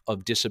belief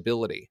of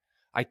disability.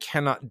 I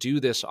cannot do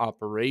this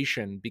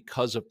operation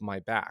because of my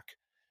back.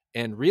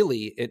 And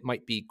really, it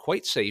might be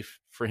quite safe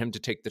for him to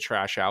take the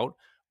trash out,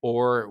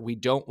 or we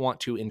don't want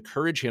to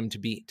encourage him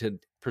to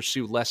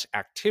pursue less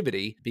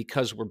activity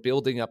because we're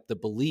building up the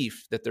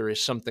belief that there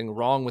is something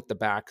wrong with the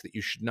back, that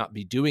you should not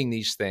be doing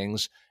these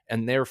things,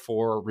 and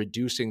therefore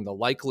reducing the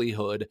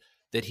likelihood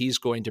that he's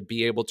going to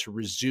be able to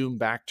resume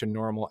back to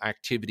normal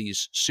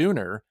activities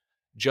sooner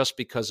just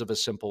because of a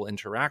simple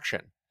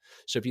interaction.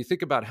 So if you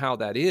think about how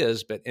that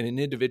is, but in an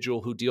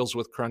individual who deals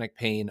with chronic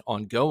pain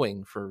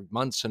ongoing for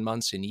months and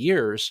months and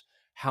years,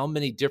 how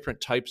many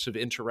different types of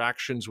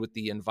interactions with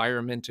the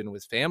environment and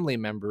with family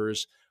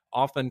members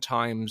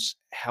oftentimes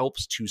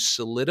helps to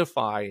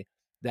solidify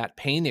that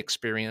pain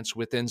experience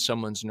within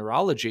someone's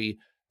neurology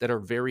that are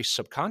very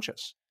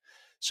subconscious.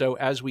 So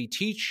as we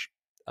teach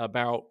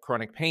about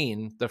chronic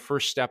pain, the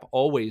first step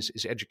always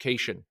is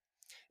education,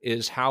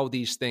 is how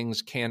these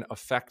things can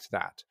affect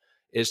that,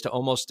 is to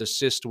almost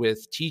assist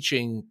with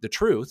teaching the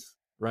truth,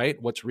 right?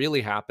 What's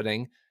really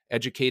happening,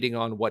 educating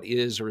on what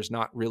is or is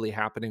not really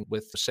happening,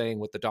 with saying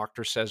what the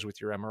doctor says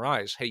with your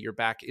MRIs. Hey, your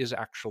back is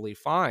actually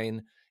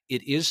fine.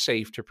 It is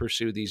safe to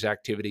pursue these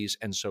activities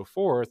and so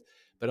forth,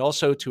 but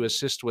also to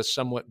assist with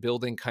somewhat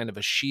building kind of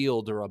a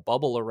shield or a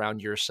bubble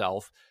around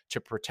yourself to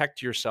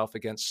protect yourself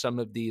against some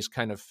of these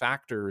kind of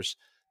factors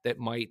that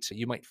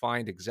you might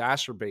find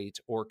exacerbate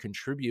or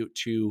contribute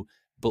to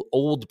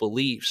old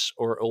beliefs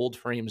or old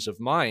frames of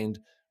mind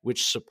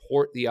which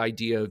support the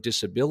idea of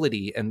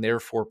disability and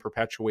therefore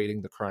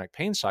perpetuating the chronic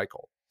pain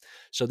cycle.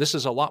 So this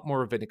is a lot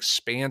more of an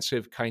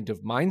expansive kind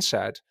of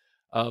mindset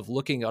of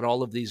looking at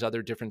all of these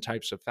other different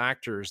types of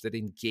factors that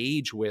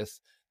engage with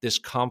this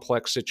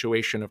complex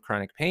situation of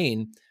chronic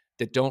pain,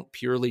 that don't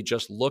purely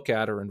just look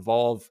at or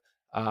involve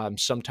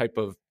some type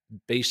of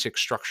basic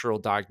structural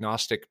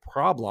diagnostic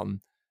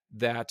problem,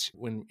 that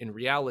when in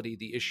reality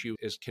the issue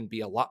is can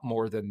be a lot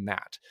more than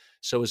that.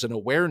 So as an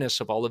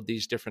awareness of all of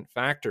these different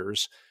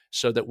factors,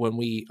 so that when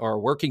we are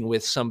working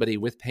with somebody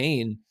with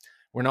pain,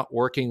 we're not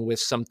working with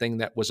something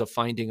that was a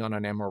finding on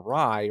an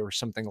MRI or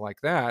something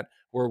like that.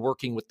 We're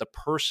working with the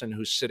person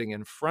who's sitting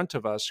in front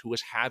of us, who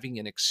is having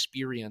an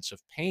experience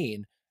of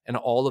pain, and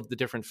all of the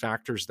different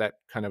factors that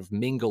kind of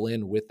mingle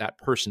in with that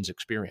person's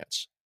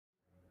experience.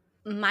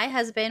 My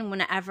husband,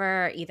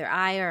 whenever either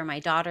I or my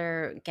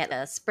daughter get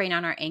a sprain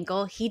on our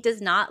ankle, he does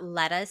not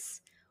let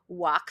us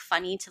walk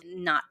funny to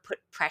not put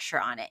pressure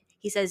on it.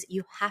 He says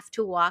you have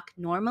to walk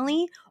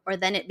normally or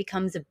then it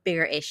becomes a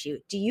bigger issue.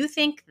 Do you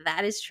think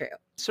that is true?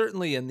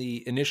 Certainly in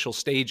the initial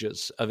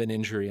stages of an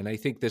injury, and I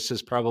think this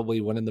is probably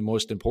one of the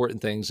most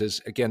important things,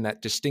 is again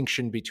that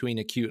distinction between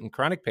acute and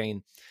chronic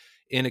pain.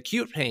 In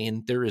acute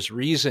pain, there is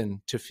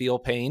reason to feel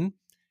pain,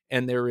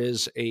 and there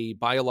is a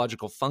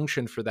biological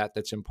function for that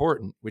that's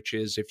important, which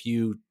is if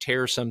you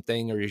tear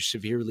something or you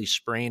severely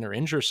sprain or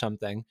injure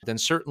something, then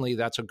certainly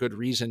that's a good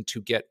reason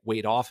to get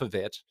weight off of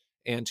it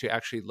and to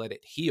actually let it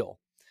heal.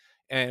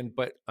 And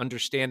but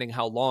understanding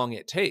how long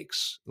it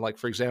takes, like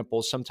for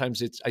example,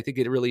 sometimes I think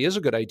it really is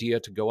a good idea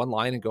to go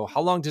online and go,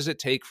 how long does it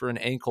take for an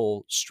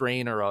ankle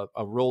strain or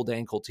a rolled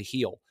ankle to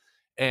heal?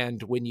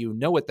 And when you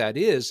know what that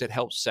is, it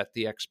helps set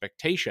the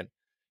expectation.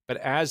 But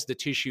as the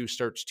tissue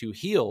starts to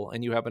heal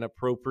and you have an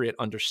appropriate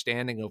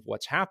understanding of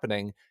what's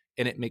happening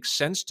and it makes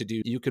sense to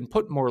do, you can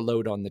put more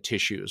load on the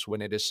tissues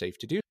when it is safe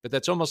to do. But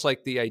that's almost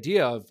like the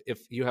idea of if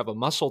you have a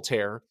muscle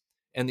tear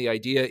and the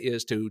idea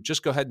is to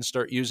just go ahead and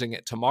start using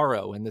it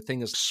tomorrow, and the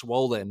thing is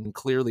swollen and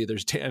clearly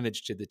there's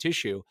damage to the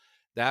tissue,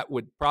 that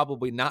would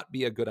probably not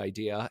be a good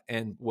idea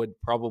and would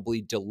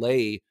probably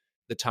delay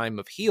the time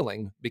of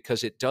healing,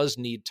 because it does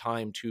need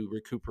time to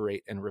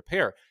recuperate and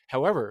repair.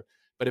 However,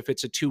 but if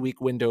it's a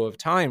 2-week window of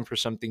time for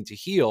something to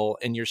heal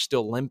and you're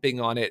still limping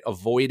on it,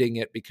 avoiding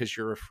it because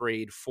you're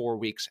afraid 4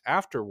 weeks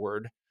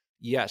afterward,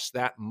 yes,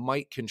 that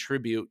might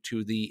contribute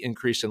to the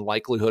increase in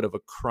likelihood of a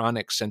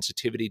chronic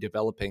sensitivity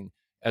developing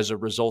as a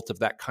result of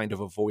that kind of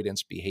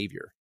avoidance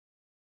behavior.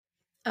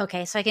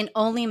 Okay, so I can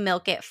only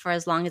milk it for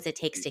as long as it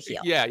takes to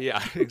heal.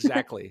 Yeah,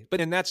 exactly.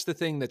 And that's the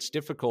thing that's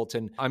difficult.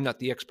 And I'm not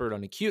the expert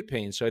on acute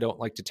pain, so I don't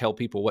like to tell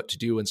people what to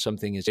do when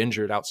something is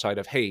injured outside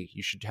of, hey,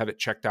 you should have it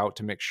checked out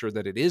to make sure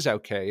that it is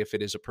okay if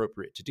it is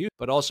appropriate to do.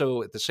 But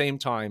also at the same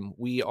time,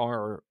 we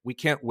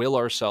can't will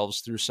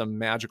ourselves through some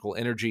magical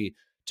energy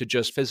to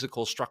just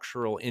physical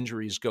structural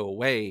injuries go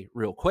away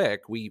real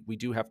quick. We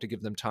do have to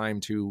give them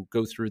time to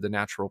go through the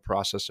natural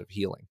process of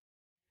healing.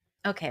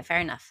 Okay, fair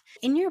enough.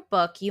 In your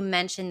book, you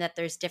mentioned that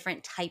there's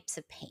different types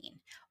of pain.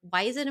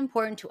 Why is it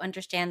important to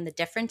understand the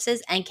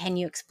differences, and can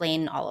you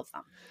explain all of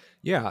them?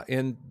 Yeah,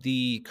 and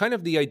the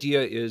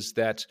idea is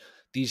that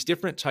these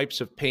different types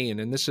of pain,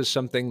 and this is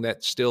something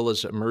that still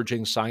is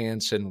emerging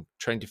science and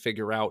trying to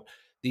figure out,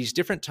 these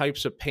different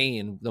types of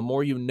pain, the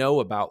more you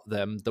know about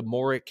them, the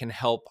more it can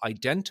help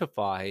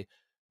identify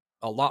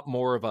a lot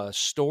more of a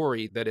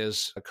story that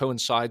is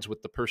coincides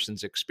with the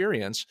person's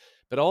experience,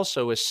 but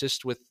also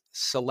assist with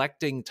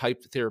selecting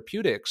type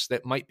therapeutics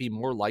that might be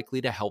more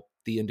likely to help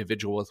the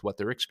individual with what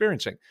they're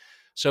experiencing.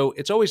 So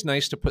it's always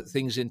nice to put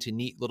things into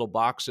neat little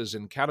boxes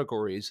and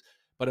categories.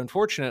 But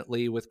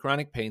unfortunately, with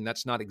chronic pain,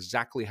 that's not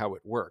exactly how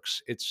it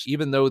works. It's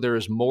even though there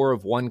is more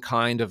of one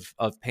kind of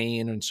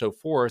pain and so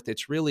forth,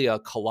 it's really a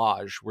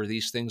collage where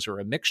these things are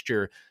a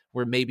mixture,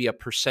 where maybe a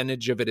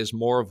percentage of it is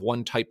more of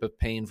one type of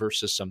pain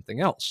versus something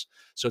else.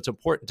 So it's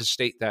important to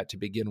state that to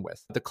begin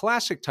with. The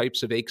classic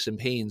types of aches and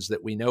pains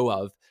that we know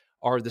of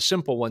are the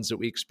simple ones that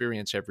we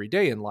experience every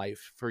day in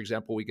life. For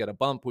example, we get a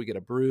bump, we get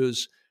a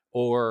bruise,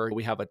 or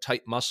we have a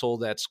tight muscle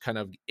that's kind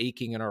of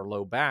aching in our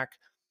low back.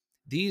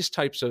 These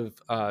types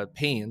of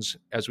pains,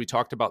 as we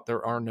talked about,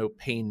 there are no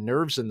pain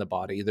nerves in the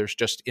body. There's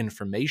just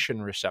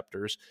information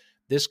receptors.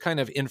 This kind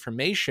of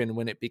information,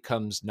 when it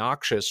becomes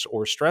noxious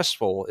or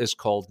stressful, is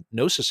called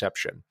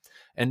nociception.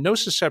 And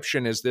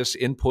nociception is this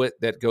input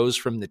that goes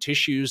from the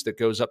tissues that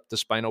goes up the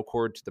spinal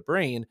cord to the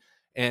brain.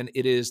 And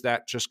it is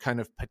that just kind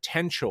of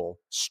potential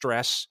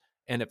stress.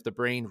 And if the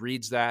brain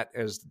reads that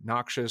as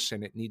noxious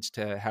and it needs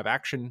to have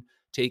action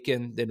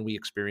taken, then we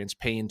experience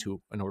pain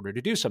in order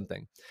to do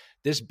something.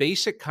 This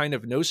basic kind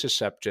of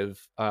nociceptive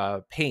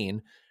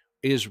pain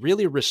is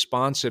really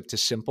responsive to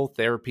simple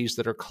therapies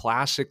that are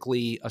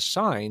classically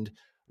assigned,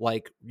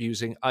 like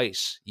using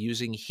ice,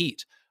 using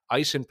heat.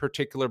 Ice in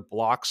particular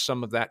blocks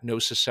some of that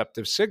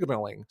nociceptive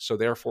signaling, so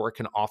therefore it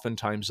can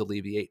oftentimes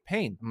alleviate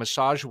pain.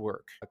 Massage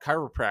work,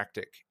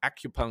 chiropractic,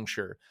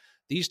 acupuncture,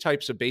 these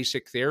types of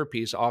basic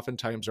therapies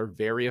oftentimes are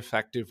very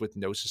effective with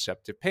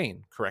nociceptive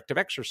pain, corrective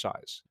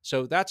exercise.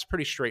 So that's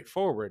pretty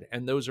straightforward.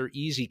 And those are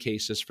easy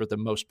cases for the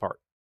most part.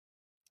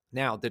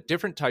 Now, the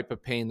different type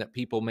of pain that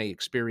people may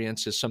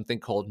experience is something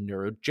called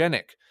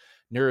neurogenic.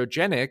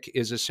 Neurogenic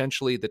is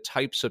essentially the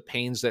types of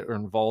pains that are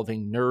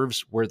involving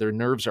nerves, where their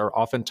nerves are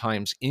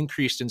oftentimes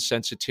increased in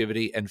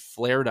sensitivity and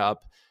flared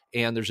up,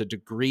 and there's a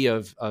degree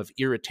of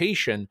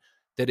irritation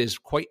that is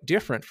quite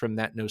different from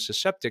that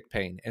nociceptic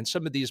pain. And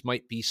some of these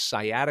might be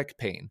sciatic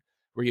pain,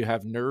 where you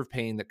have nerve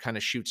pain that kind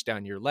of shoots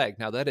down your leg.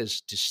 Now, that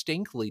is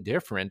distinctly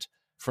different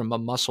from a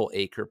muscle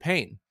ache or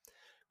pain.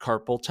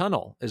 Carpal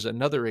tunnel is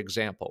another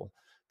example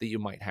that you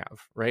might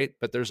have, right?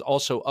 But there's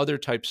also other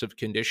types of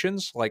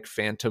conditions like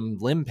phantom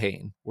limb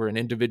pain, where an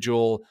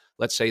individual,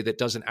 let's say, that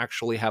doesn't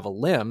actually have a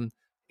limb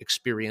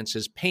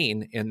experiences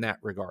pain in that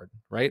regard,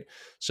 right?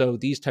 So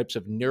these types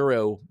of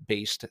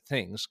neuro-based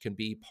things can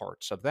be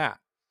parts of that.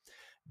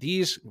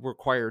 These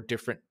require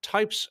different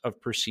types of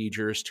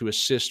procedures to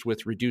assist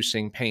with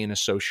reducing pain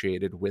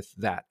associated with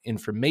that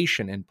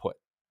information input.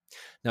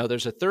 Now,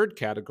 there's a third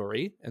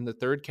category, and the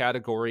third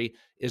category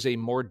is a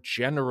more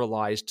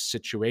generalized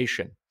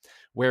situation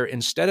where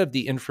instead of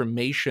the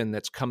information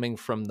that's coming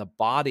from the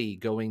body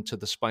going to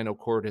the spinal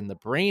cord and the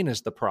brain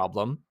is the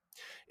problem,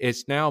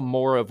 it's now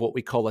more of what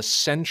we call a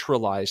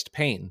centralized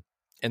pain.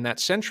 And that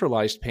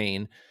centralized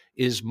pain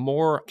is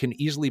more, can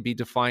easily be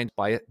defined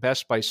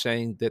best by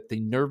saying that the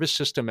nervous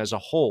system as a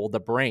whole, the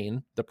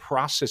brain, the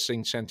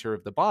processing center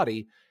of the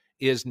body,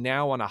 is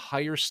now on a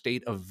higher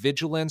state of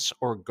vigilance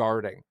or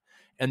guarding.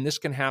 And this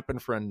can happen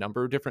for a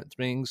number of different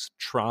things: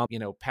 trauma,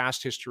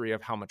 past history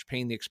of how much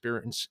pain the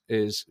experience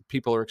is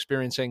people are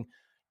experiencing.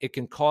 It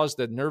can cause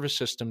the nervous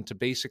system to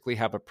basically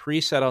have a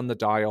preset on the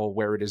dial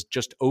where it is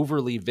just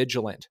overly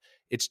vigilant.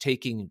 It's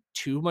taking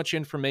too much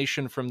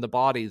information from the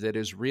body that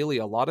is really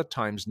a lot of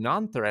times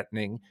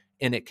non-threatening,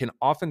 and it can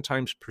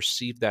oftentimes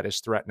perceive that as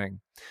threatening.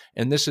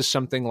 And this is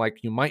something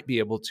like you might be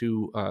able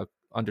to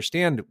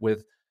understand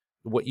with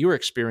what you're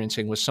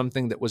experiencing was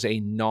something that was a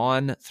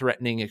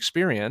non-threatening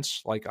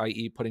experience, like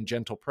i.e. putting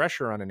gentle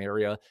pressure on an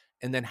area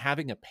and then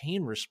having a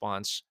pain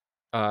response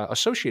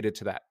associated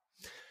to that.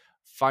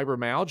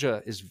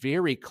 Fibromyalgia is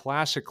very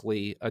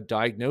classically a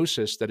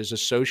diagnosis that is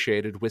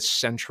associated with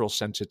central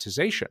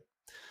sensitization,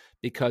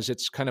 because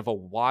it's kind of a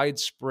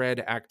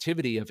widespread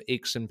activity of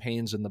aches and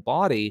pains in the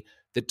body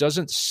that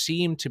doesn't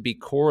seem to be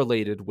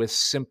correlated with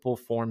simple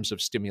forms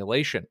of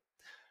stimulation.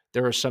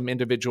 There are some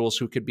individuals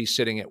who could be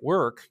sitting at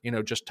work,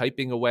 just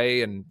typing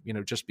away and,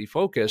 just be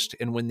focused.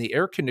 And when the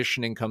air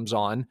conditioning comes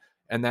on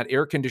and that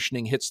air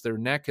conditioning hits their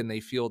neck and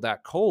they feel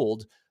that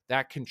cold,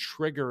 that can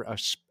trigger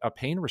a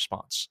pain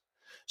response.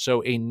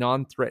 So a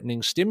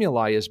non-threatening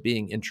stimuli is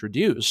being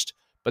introduced,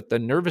 but the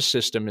nervous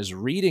system is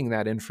reading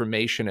that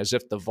information as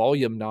if the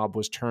volume knob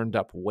was turned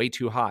up way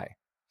too high.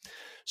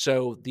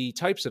 So the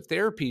types of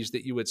therapies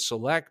that you would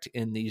select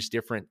in these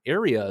different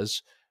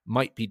areas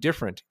might be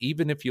different,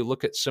 even if you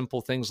look at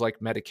simple things like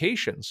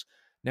medications.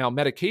 Now,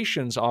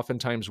 medications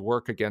oftentimes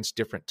work against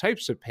different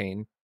types of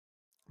pain,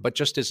 but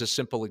just as a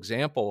simple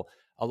example,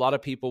 a lot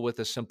of people with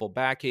a simple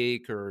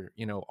backache or,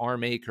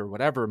 arm ache or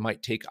whatever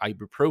might take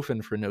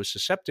ibuprofen for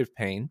nociceptive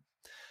pain.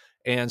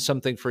 And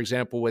something, for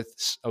example,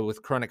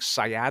 with chronic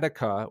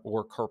sciatica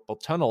or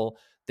carpal tunnel,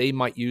 they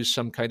might use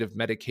some kind of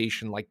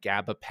medication like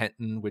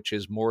gabapentin, which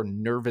is more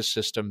nervous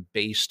system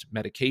based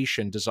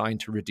medication designed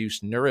to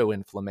reduce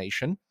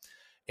neuroinflammation.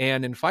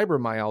 And in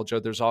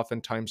fibromyalgia, there's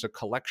oftentimes a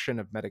collection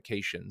of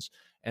medications.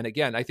 And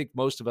again, I think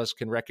most of us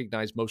can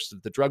recognize most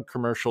of the drug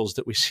commercials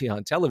that we see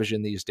on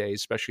television these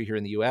days, especially here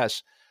in the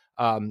US,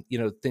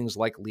 things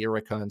like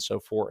Lyrica and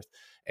so forth.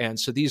 And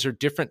so these are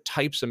different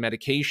types of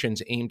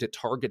medications aimed at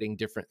targeting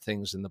different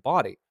things in the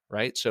body,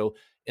 right? So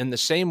in the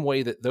same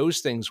way that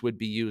those things would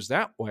be used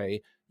that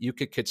way, you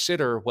could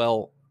consider,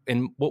 well,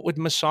 and what would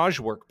massage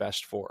work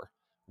best for?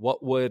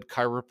 What would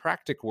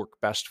chiropractic work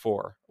best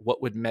for?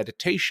 What would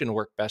meditation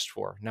work best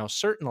for? Now,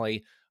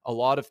 certainly a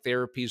lot of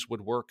therapies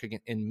would work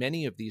in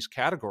many of these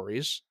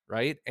categories,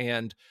 right?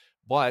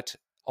 But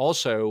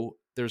also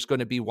there's going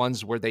to be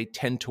ones where they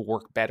tend to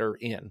work better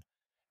in.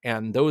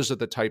 And those are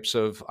the types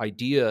of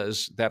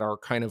ideas that are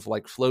kind of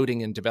like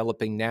floating and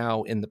developing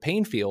now in the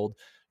pain field,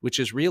 which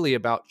is really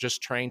about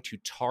just trying to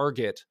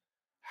target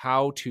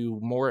how to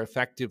more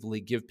effectively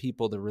give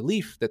people the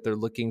relief that they're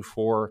looking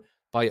for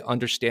by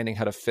understanding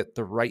how to fit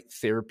the right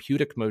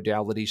therapeutic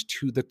modalities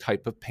to the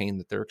type of pain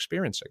that they're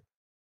experiencing.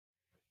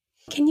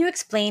 Can you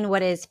explain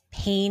what is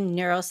pain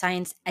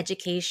neuroscience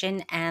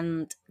education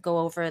and go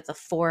over the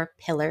 4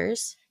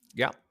 pillars?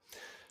 Yeah.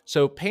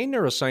 So pain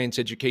neuroscience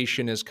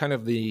education is kind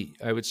of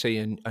I would say,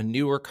 a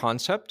newer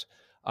concept,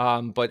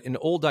 but an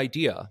old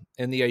idea.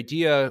 And the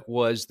idea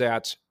was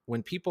that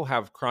when people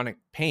have chronic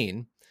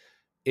pain,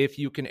 if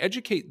you can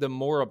educate them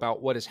more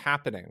about what is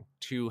happening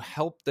to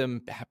help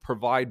them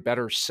provide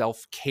better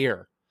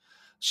self-care.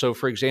 So,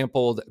 for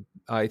example,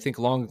 I think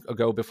long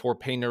ago, before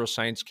pain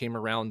neuroscience came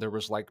around, there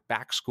was like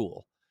back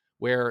school,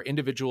 where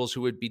individuals who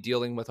would be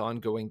dealing with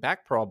ongoing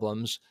back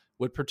problems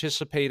would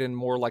participate in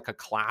more like a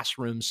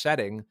classroom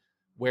setting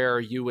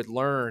where you would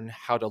learn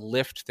how to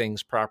lift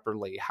things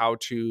properly, how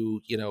to,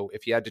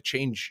 if you had to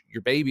change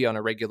your baby on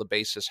a regular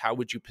basis, how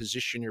would you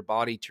position your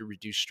body to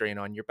reduce strain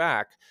on your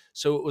back?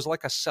 So it was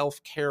like a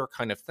self-care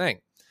kind of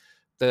thing.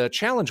 The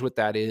challenge with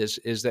that is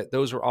that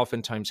those are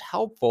oftentimes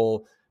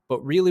helpful,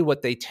 but really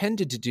what they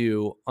tended to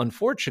do,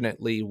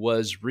 unfortunately,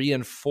 was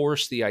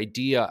reinforce the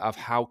idea of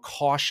how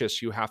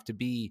cautious you have to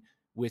be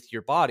with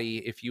your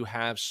body if you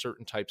have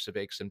certain types of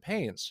aches and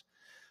pains.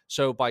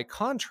 So, by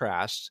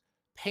contrast,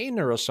 pain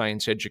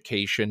neuroscience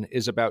education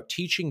is about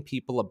teaching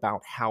people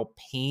about how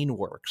pain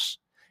works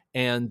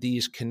and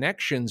these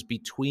connections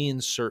between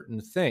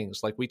certain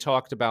things. Like we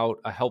talked about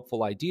a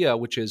helpful idea,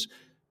 which is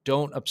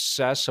don't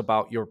obsess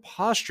about your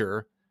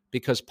posture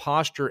because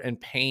posture and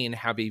pain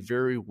have a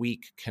very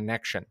weak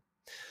connection.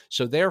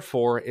 So,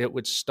 therefore, it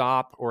would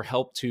stop or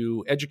help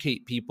to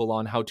educate people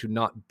on how to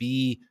not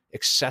be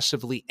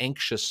excessively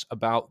anxious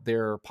about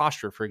their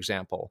posture, for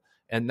example.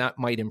 And that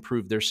might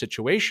improve their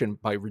situation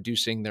by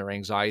reducing their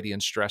anxiety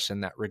and stress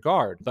in that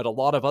regard, but a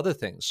lot of other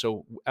things.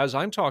 So, as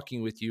I'm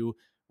talking with you,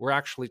 we're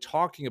actually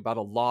talking about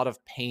a lot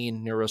of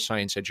pain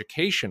neuroscience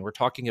education. We're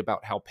talking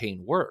about how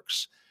pain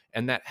works.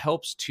 And that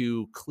helps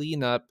to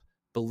clean up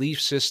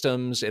belief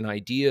systems and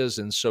ideas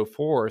and so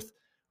forth,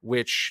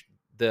 which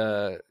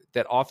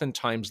that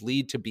oftentimes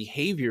lead to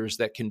behaviors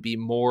that can be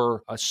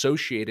more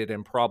associated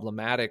and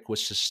problematic with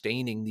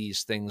sustaining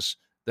these things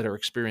that are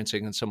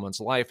experiencing in someone's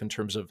life in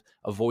terms of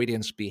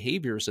avoidance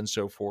behaviors and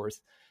so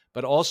forth,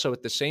 but also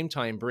at the same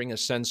time bring a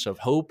sense of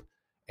hope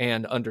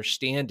and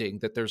understanding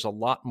that there's a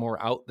lot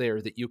more out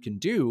there that you can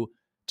do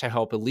to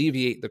help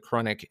alleviate the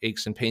chronic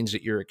aches and pains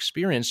that you're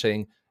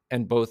experiencing.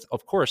 And both,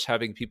 of course,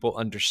 having people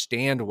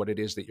understand what it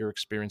is that you're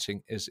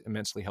experiencing is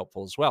immensely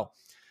helpful as well.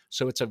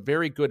 So it's a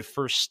very good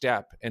first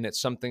step. And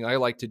it's something I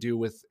like to do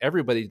with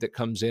everybody that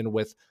comes in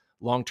with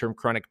long-term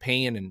chronic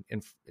pain.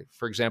 And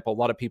for example, a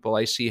lot of people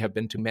I see have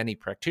been to many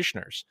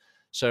practitioners.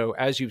 So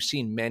as you've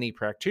seen many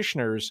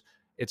practitioners,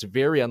 it's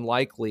very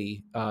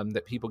unlikely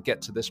that people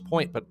get to this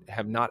point, but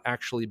have not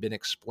actually been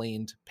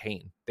explained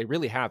pain. They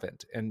really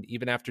haven't. And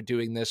even after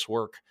doing this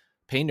work,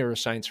 pain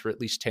neuroscience, for at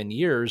least 10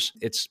 years,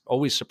 it's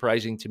always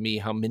surprising to me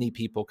how many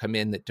people come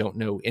in that don't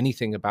know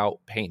anything about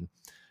pain.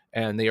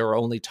 And they are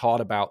only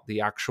taught about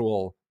the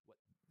actual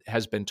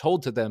has been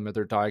told to them or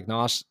the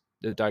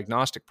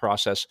diagnostic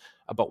process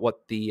about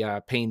what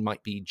the pain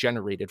might be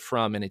generated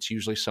from, and it's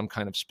usually some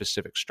kind of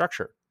specific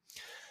structure.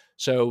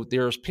 So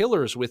there's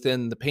pillars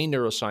within the pain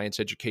neuroscience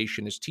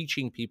education is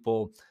teaching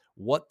people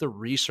what the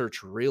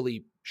research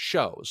really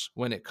shows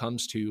when it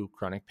comes to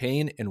chronic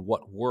pain and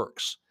what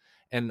works.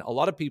 And a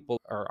lot of people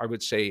are, I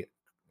would say,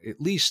 at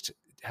least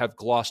have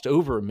glossed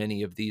over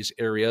many of these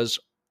areas,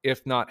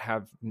 if not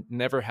have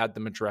never had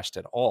them addressed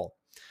at all.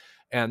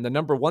 And the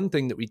number one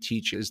thing that we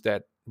teach is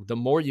that the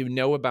more you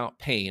know about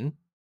pain,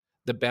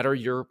 the better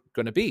you're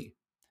going to be,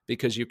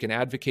 because you can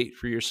advocate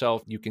for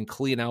yourself. You can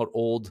clean out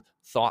old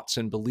thoughts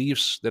and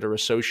beliefs that are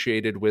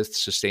associated with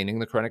sustaining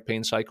the chronic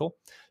pain cycle.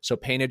 So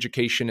pain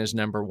education is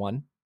number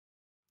one.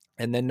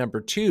 And then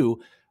number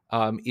two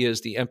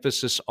is the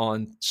emphasis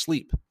on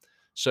sleep.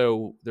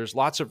 So there's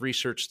lots of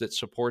research that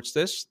supports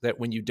this, that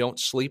when you don't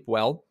sleep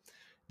well,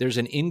 there's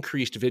an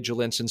increased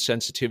vigilance and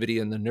sensitivity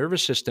in the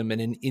nervous system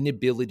and an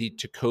inability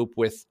to cope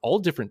with all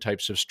different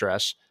types of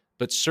stress,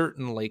 but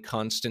certainly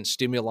constant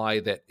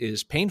stimuli that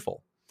is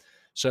painful.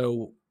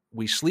 So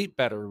we sleep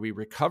better, we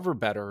recover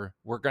better,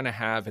 we're going to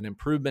have an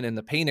improvement in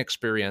the pain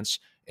experience,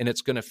 and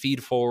it's going to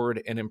feed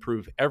forward and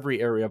improve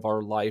every area of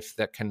our life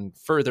that can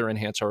further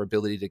enhance our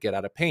ability to get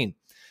out of pain.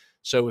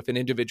 So if an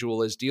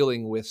individual is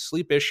dealing with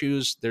sleep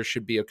issues, there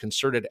should be a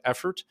concerted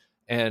effort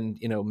and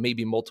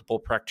maybe multiple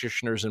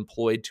practitioners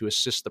employed to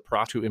assist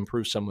the to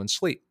improve someone's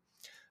sleep.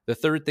 The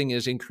third thing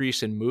is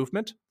increase in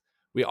movement.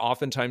 We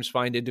oftentimes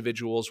find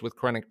individuals with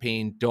chronic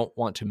pain don't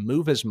want to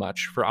move as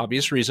much for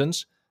obvious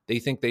reasons. They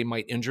think they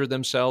might injure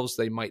themselves,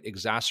 they might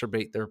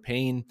exacerbate their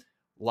pain,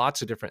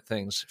 lots of different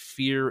things,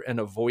 fear and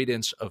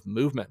avoidance of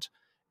movement.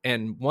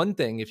 And one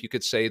thing, if you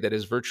could say, that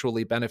is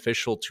virtually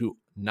beneficial to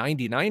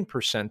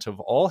 99% of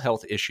all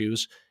health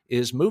issues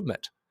is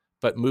movement.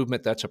 But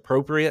movement that's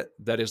appropriate,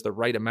 that is the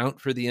right amount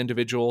for the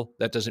individual.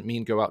 That doesn't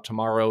mean go out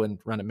tomorrow and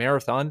run a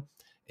marathon.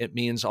 It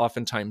means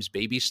oftentimes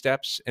baby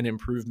steps and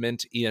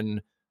improvement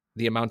in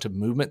the amount of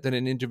movement that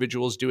an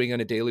individual is doing on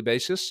a daily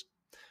basis.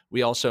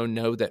 We also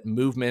know that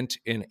movement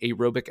in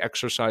aerobic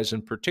exercise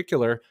in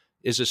particular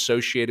is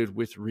associated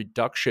with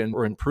reduction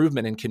or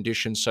improvement in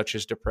conditions such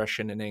as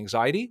depression and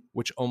anxiety,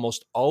 which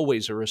almost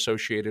always are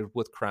associated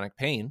with chronic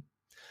pain.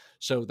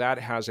 So that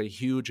has a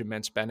huge,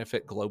 immense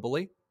benefit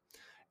globally.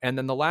 And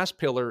then the last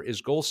pillar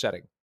is goal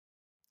setting.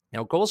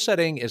 Now, goal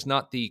setting is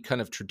not the kind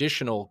of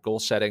traditional goal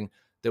setting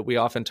that we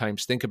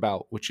oftentimes think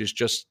about, which is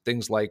just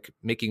things like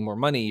making more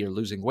money or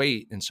losing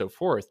weight and so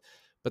forth.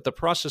 But the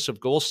process of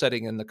goal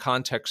setting in the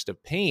context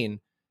of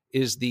pain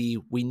is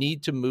we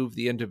need to move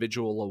the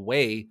individual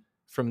away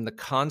from the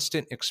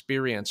constant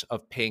experience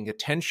of paying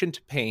attention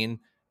to pain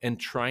and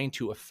trying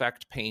to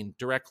affect pain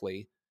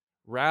directly,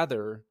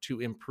 rather to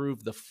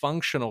improve the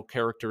functional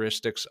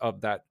characteristics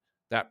of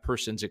that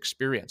person's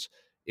experience.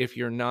 If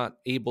you're not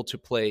able to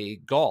play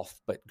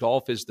golf, but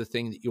golf is the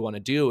thing that you want to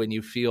do, and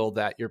you feel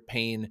that your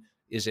pain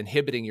is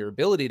inhibiting your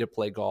ability to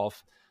play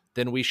golf,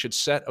 then we should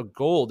set a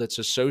goal that's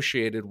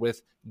associated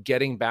with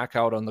getting back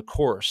out on the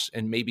course,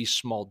 and maybe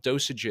small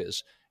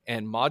dosages,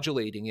 and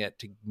modulating it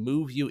to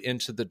move you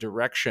into the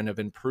direction of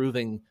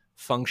improving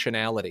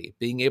functionality,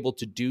 being able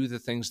to do the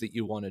things that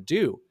you want to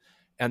do.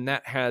 And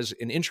that has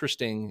an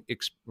interesting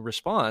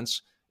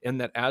response in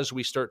that as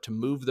we start to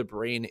move the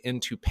brain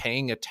into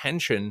paying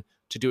attention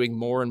to doing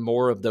more and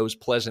more of those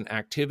pleasant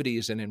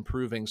activities and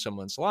improving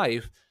someone's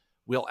life,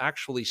 we'll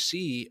actually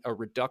see a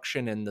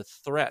reduction in the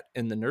threat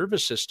in the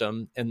nervous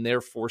system, and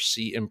therefore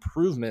see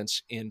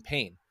improvements in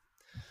pain.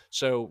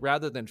 So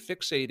rather than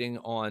fixating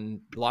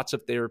on lots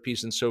of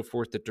therapies and so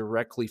forth that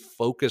directly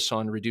focus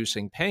on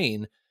reducing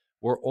pain,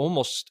 we're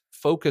almost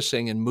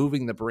focusing and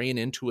moving the brain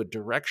into a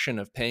direction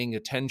of paying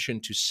attention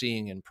to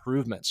seeing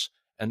improvements.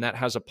 And that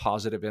has a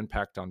positive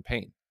impact on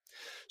pain.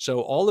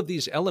 So all of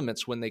these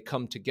elements, when they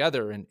come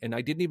together, and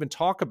I didn't even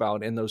talk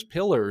about in those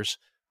pillars,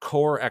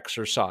 core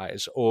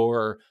exercise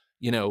or,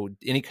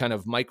 any kind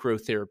of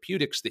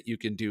microtherapeutics that you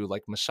can do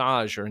like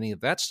massage or any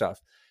of that stuff,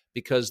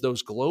 because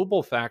those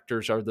global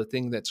factors are the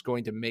thing that's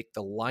going to make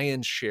the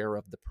lion's share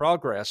of the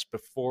progress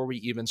before we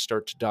even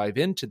start to dive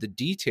into the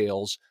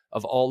details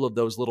of all of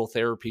those little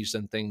therapies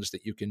and things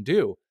that you can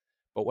do.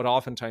 But what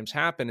oftentimes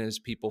happens is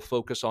people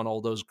focus on all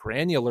those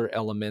granular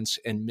elements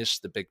and miss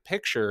the big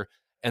picture.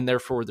 And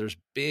therefore, there's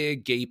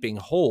big gaping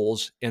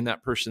holes in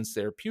that person's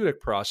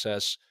therapeutic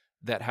process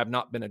that have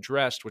not been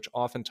addressed, which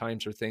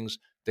oftentimes are things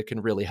that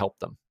can really help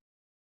them.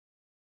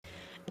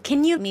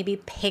 Can you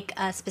maybe pick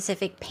a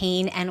specific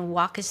pain and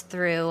walk us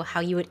through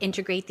how you would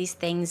integrate these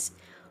things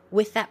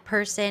with that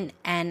person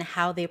and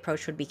how the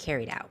approach would be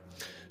carried out?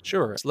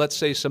 Sure. So let's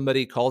say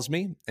somebody calls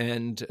me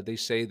and they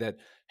say that,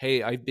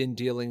 hey, I've been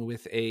dealing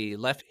with a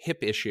left hip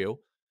issue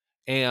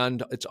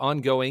and it's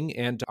ongoing.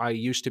 And I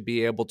used to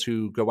be able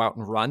to go out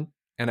and run,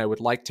 and I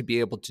would like to be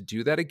able to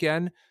do that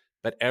again.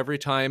 But every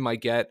time I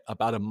get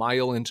about a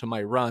mile into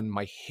my run,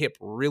 my hip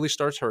really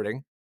starts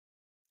hurting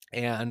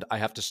and I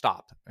have to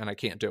stop and I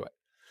can't do it.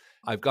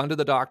 I've gone to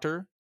the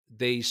doctor.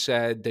 They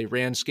said they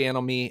ran scan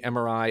on me,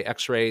 MRI,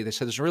 X-ray. They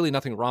said there's really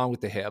nothing wrong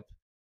with the hip.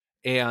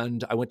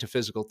 And I went to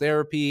physical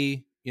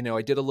therapy.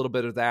 I did a little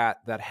bit of that.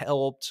 That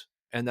helped.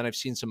 And then I've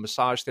seen some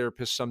massage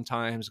therapists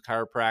sometimes, a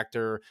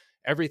chiropractor.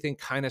 Everything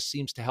kind of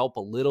seems to help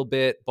a little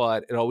bit,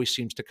 but it always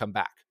seems to come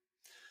back.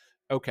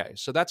 Okay,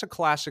 so that's a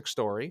classic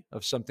story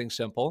of something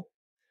simple.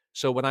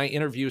 So when I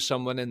interview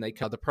someone and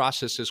the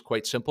process is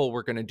quite simple,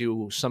 we're going to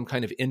do some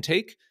kind of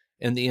intake,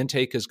 and the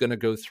intake is going to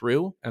go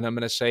through, and I'm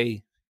going to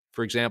say,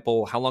 for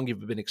example, how long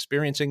you've been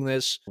experiencing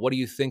this? What do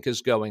you think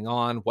is going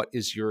on? What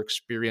is your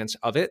experience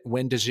of it?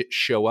 When does it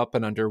show up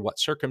and under what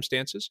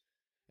circumstances?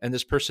 And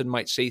this person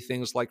might say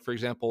things like, for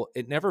example,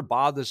 it never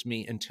bothers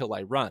me until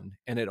I run,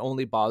 and it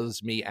only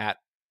bothers me at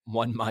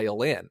 1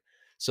 mile in.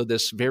 So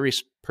this very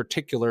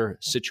particular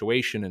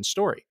situation and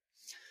story.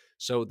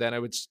 So then I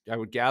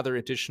would gather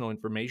additional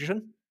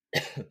information.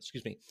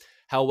 Excuse me.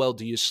 How well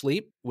do you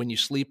sleep? When you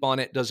sleep on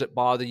it, does it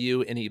bother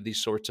you? Any of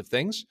these sorts of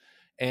things.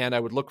 And I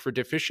would look for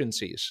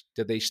deficiencies.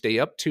 Did they stay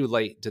up too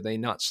late? Did they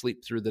not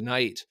sleep through the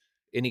night?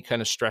 Any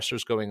kind of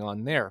stressors going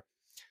on there?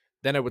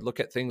 Then I would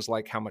look at things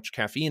like how much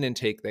caffeine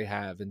intake they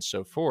have and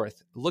so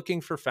forth,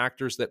 looking for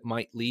factors that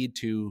might lead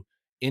to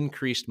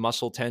increased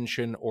muscle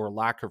tension or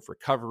lack of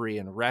recovery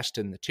and rest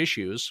in the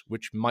tissues,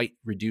 which might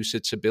reduce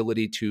its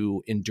ability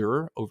to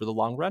endure over the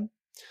long run.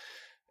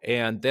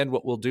 And then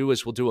what we'll do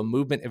is we'll do a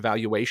movement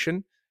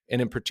evaluation.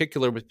 And in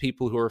particular, with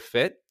people who are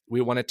fit, we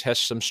want to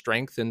test some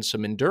strength and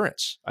some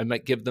endurance. I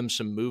might give them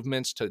some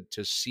movements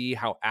to see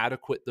how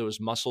adequate those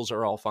muscles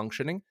are all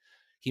functioning.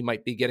 He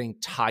might be getting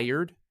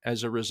tired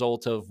as a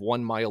result of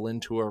 1 mile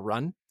into a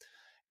run.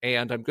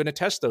 And I'm going to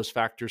test those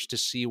factors to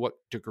see what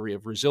degree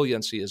of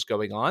resiliency is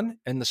going on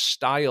and the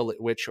style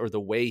at which or the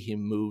way he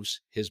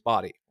moves his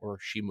body or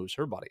she moves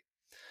her body.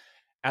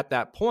 At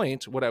that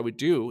point, what I would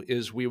do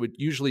is we would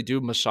usually do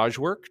massage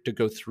work to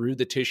go through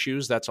the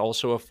tissues. That's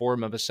also a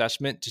form of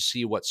assessment to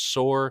see what's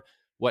sore,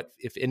 what,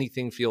 if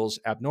anything, feels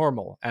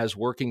abnormal. As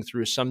working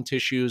through some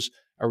tissues,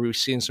 are we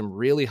seeing some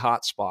really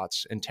hot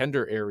spots and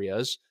tender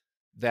areas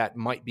that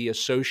might be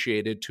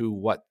associated to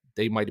what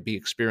they might be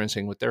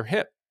experiencing with their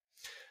hip?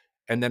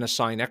 And then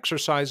assign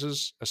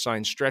exercises,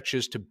 assign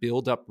stretches to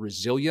build up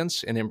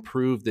resilience and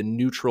improve the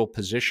neutral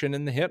position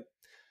in the hip,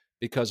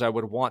 because I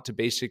would want to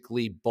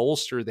basically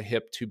bolster the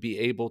hip to be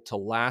able to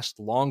last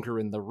longer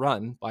in the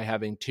run by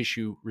having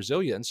tissue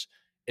resilience,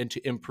 and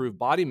to improve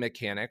body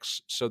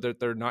mechanics so that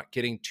they're not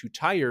getting too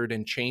tired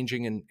and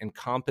changing and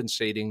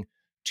compensating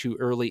too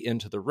early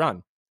into the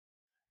run.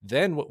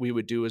 Then what we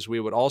would do is we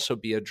would also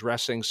be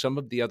addressing some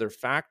of the other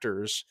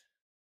factors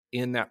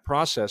in that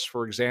process.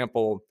 For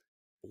example,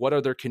 what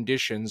other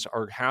conditions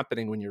are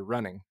happening when you're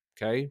running?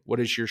 Okay. What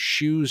is your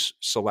shoes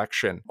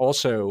selection?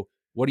 Also,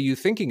 What are you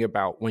thinking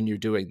about when you're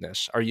doing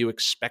this? Are you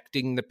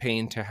expecting the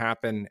pain to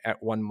happen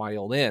at 1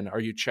 mile in? Are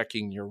you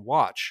checking your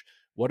watch?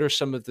 What are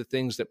some of the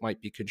things that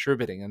might be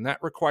contributing? And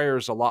that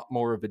requires a lot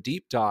more of a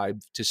deep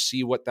dive to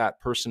see what that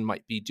person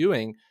might be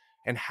doing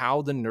and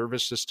how the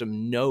nervous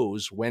system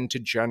knows when to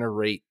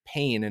generate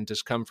pain and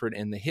discomfort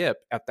in the hip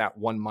at that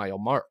 1 mile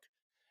mark.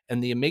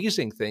 And the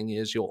amazing thing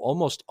is, you'll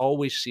almost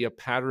always see a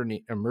pattern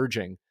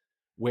emerging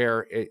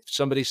where if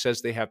somebody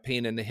says they have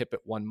pain in the hip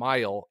at 1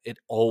 mile, it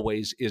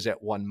always is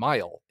at 1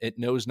 mile. It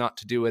knows not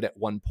to do it at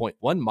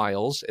 1.1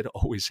 miles. It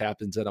always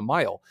happens at a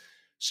mile.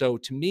 So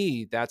to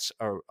me, that's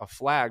a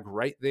flag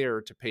right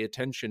there to pay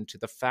attention to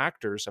the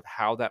factors of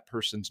how that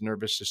person's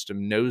nervous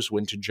system knows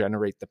when to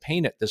generate the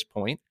pain at this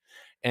point.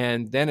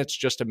 And then it's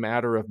just a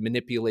matter of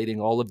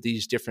manipulating all of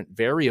these different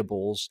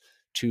variables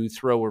to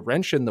throw a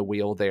wrench in the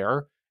wheel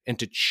there and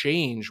to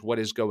change what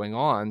is going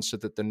on so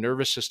that the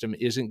nervous system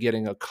isn't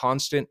getting a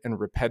constant and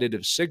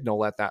repetitive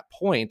signal at that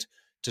point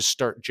to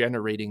start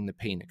generating the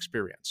pain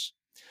experience.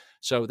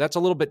 So that's a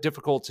little bit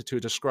difficult to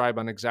describe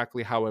on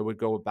exactly how I would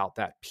go about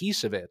that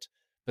piece of it,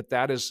 but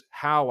that is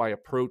how I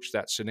approach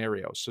that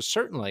scenario. So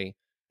certainly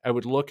I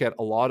would look at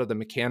a lot of the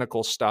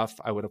mechanical stuff.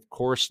 I would, of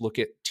course, look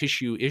at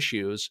tissue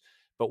issues,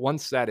 but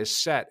once that is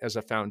set as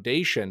a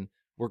foundation,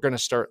 we're going to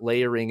start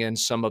layering in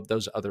some of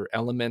those other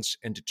elements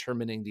and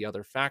determining the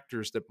other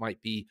factors that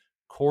might be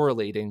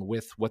correlating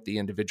with what the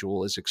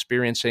individual is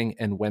experiencing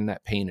and when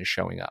that pain is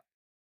showing up.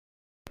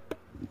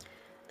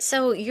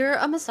 So you're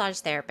a massage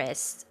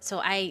therapist.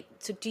 So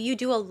do you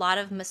do a lot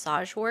of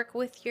massage work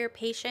with your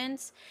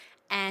patients?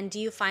 And do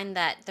you find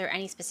that there are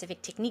any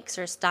specific techniques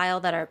or style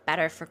that are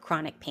better for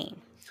chronic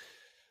pain?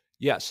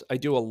 Yes, I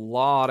do a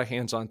lot of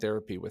hands-on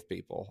therapy with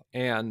people.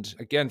 And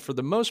again, for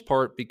the most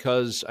part,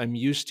 because I'm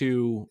used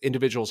to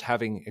individuals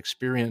having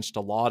experienced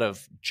a lot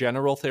of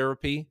general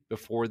therapy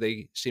before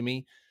they see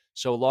me.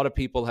 So a lot of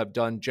people have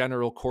done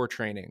general core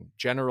training,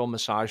 general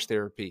massage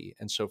therapy,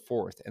 and so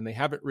forth. And they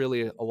haven't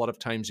really a lot of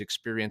times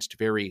experienced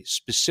very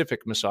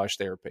specific massage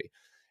therapy.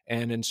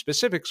 And in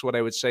specifics, what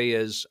I would say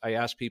is I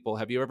ask people,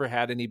 have you ever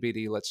had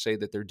anybody, let's say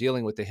that they're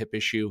dealing with a hip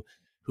issue,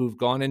 who've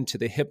gone into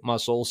the hip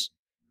muscles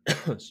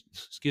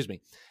excuse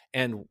me,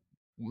 and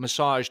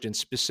massaged and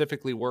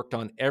specifically worked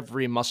on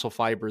every muscle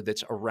fiber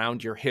that's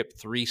around your hip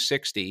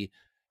 360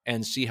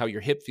 and see how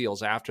your hip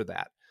feels after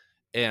that.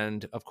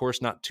 And of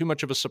course, not too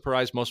much of a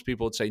surprise. Most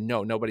people would say,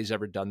 no, nobody's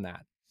ever done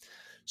that.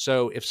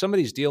 So if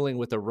somebody's dealing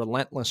with a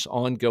relentless,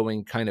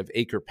 ongoing kind of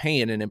ache or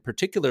pain, and in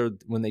particular,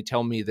 when they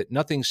tell me that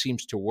nothing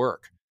seems to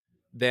work,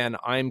 then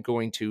I'm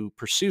going to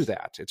pursue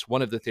that. It's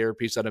one of the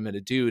therapies that I'm going to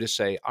do to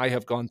say, I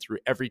have gone through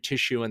every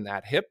tissue in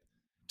that hip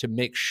to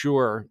make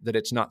sure that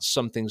it's not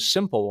something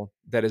simple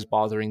that is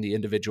bothering the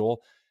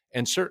individual.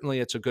 And certainly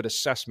it's a good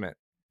assessment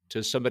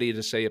to somebody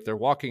to say, if they're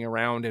walking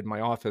around in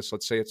my office,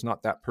 let's say it's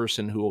not that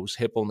person whose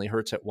hip only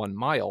hurts at 1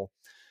 mile,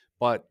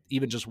 but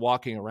even just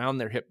walking around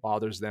their hip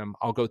bothers them,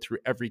 I'll go through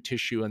every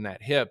tissue in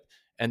that hip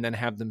and then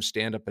have them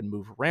stand up and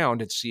move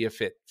around and see if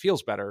it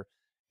feels better.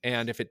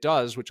 And if it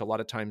does, which a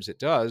lot of times it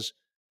does,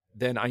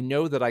 then I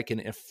know that I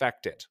can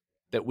affect it,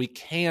 that we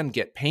can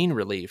get pain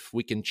relief.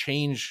 We can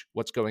change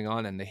what's going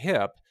on in the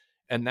hip.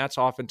 And that's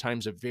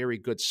oftentimes a very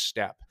good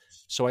step.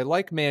 So I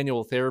like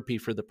manual therapy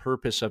for the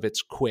purpose of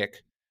it's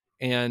quick.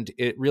 And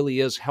it really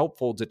is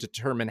helpful to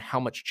determine how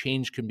much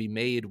change can be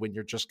made when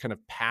you're just kind of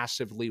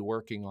passively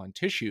working on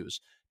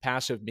tissues.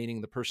 Passive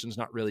meaning the person's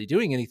not really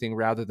doing anything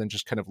rather than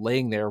just kind of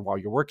laying there while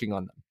you're working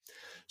on them.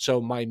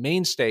 So my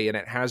mainstay, and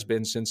it has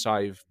been since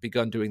I've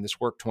begun doing this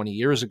work 20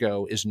 years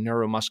ago, is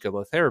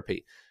neuromuscular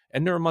therapy.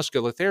 And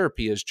neuromuscular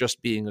therapy is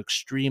just being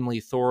extremely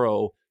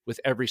thorough with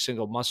every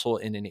single muscle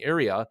in an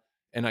area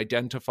and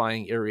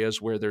identifying areas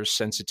where there's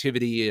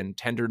sensitivity and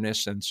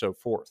tenderness and so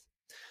forth.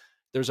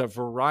 There's a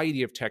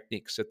variety of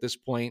techniques at this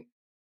point.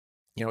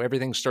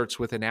 Everything starts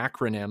with an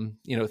acronym,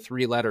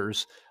 3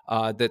 letters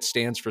that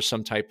stands for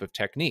some type of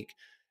technique.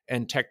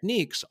 And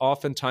techniques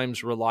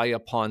oftentimes rely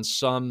upon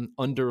some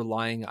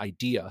underlying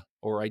idea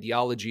or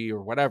ideology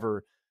or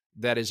whatever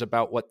that is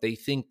about what they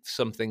think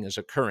something is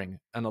occurring.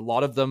 And a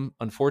lot of them,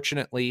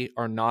 unfortunately,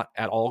 are not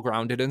at all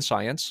grounded in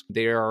science.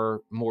 They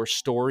are more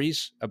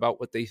stories about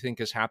what they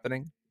think is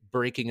happening,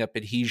 breaking up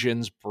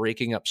adhesions,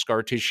 breaking up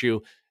scar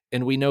tissue.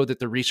 And we know that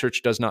the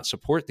research does not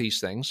support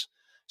these things.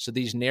 So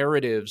these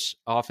narratives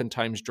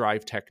oftentimes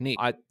drive technique.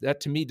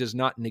 That to me does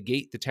not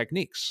negate the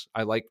techniques.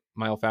 I like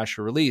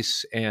myofascial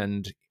release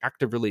and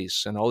active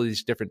release and all of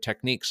these different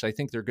techniques. I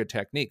think they're good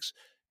techniques.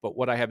 But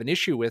what I have an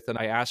issue with, and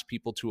I ask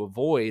people to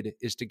avoid,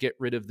 is to get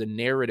rid of the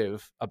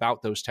narrative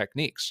about those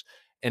techniques.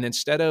 And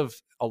instead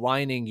of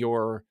aligning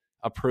your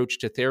approach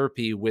to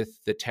therapy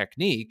with the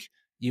technique,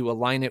 you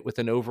align it with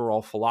an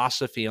overall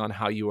philosophy on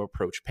how you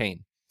approach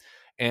pain.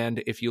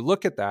 And if you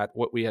look at that,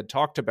 what we had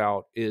talked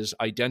about is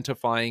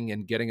identifying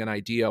and getting an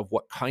idea of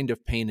what kind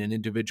of pain an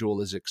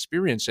individual is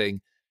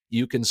experiencing.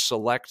 You can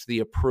select the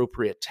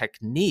appropriate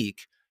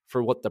technique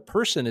for what the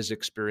person is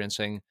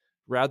experiencing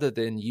rather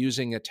than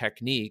using a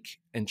technique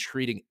and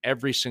treating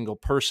every single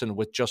person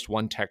with just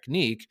one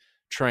technique,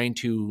 trying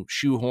to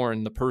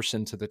shoehorn the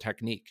person to the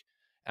technique.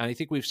 And I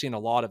think we've seen a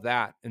lot of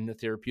that in the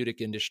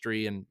therapeutic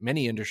industry and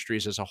many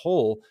industries as a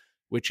whole,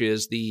 which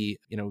is you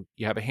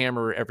have a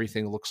hammer,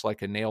 everything looks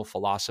like a nail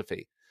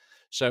philosophy.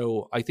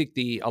 So I think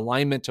the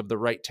alignment of the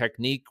right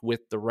technique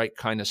with the right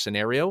kind of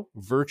scenario,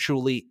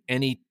 virtually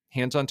any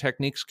hands-on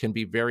techniques can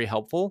be very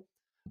helpful.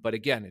 But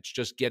again, it's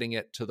just getting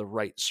it to the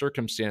right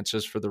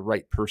circumstances for the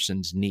right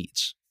person's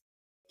needs.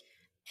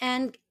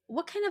 And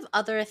what kind of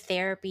other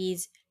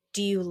therapies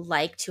do you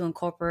like to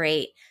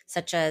incorporate,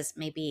 such as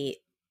maybe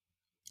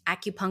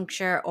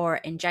acupuncture or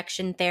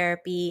injection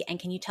therapy? And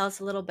can you tell us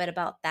a little bit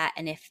about that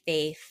and if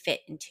they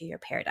fit into your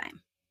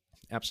paradigm?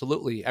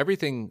 Absolutely.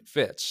 Everything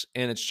fits,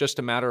 and it's just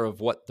a matter of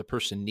what the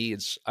person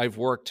needs. I've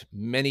worked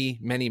many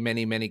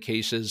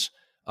cases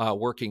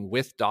working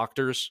with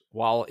doctors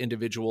while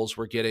individuals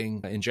were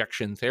getting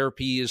injection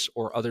therapies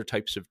or other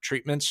types of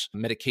treatments,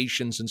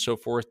 medications, and so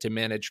forth to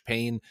manage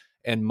pain.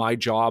 And my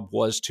job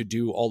was to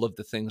do all of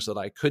the things that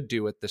I could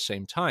do at the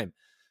same time.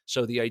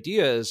 So the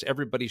idea is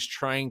everybody's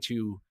trying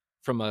to,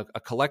 from a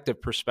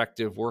collective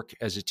perspective, work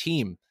as a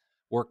team.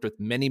 Worked with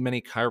many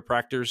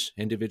chiropractors.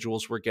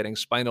 Individuals were getting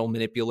spinal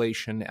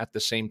manipulation at the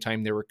same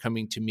time they were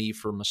coming to me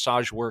for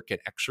massage work and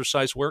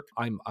exercise work.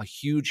 I'm a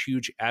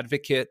huge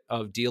advocate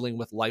of dealing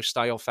with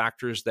lifestyle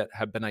factors that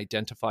have been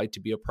identified to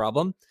be a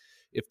problem.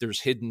 If there's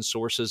hidden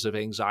sources of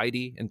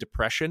anxiety and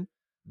depression,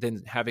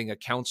 then having a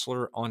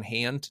counselor on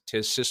hand to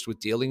assist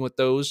with dealing with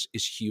those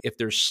is huge. If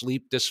there's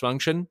sleep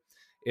dysfunction,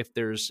 if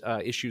there's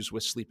issues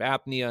with sleep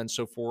apnea and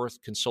so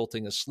forth,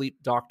 consulting a sleep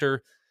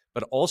doctor.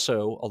 But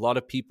also, a lot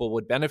of people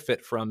would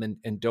benefit from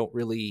and don't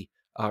really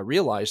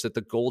realize that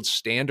the gold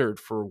standard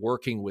for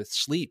working with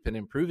sleep and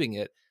improving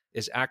it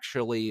is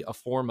actually a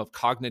form of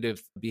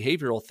cognitive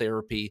behavioral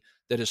therapy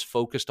that is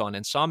focused on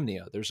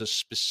insomnia. There's a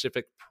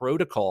specific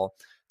protocol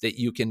that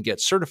you can get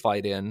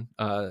certified in,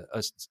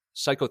 a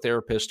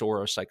psychotherapist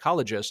or a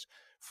psychologist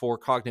for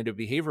cognitive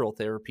behavioral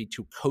therapy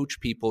to coach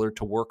people or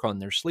to work on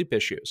their sleep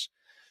issues.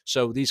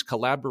 So these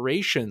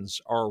collaborations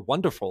are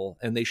wonderful,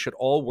 and they should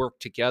all work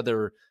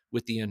together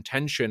with the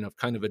intention of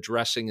kind of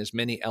addressing as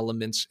many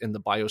elements in the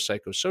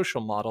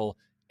biopsychosocial model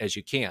as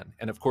you can.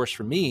 And of course,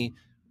 for me,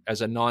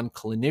 as a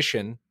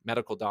non-clinician,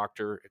 medical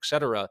doctor, et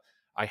cetera,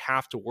 I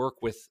have to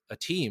work with a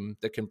team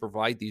that can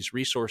provide these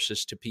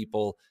resources to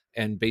people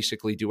and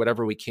basically do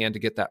whatever we can to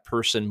get that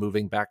person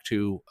moving back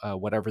to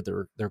whatever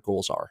their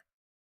goals are.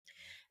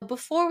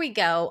 Before we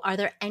go, are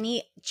there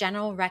any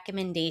general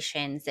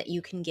recommendations that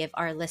you can give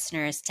our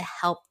listeners to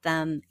help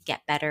them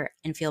get better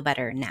and feel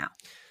better now?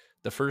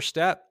 The first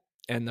step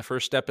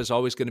is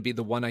always going to be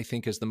the one I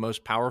think is the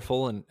most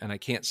powerful and I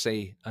can't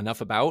say enough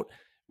about,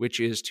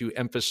 which is to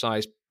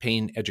emphasize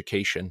pain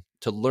education,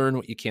 to learn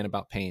what you can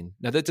about pain.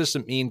 Now, that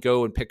doesn't mean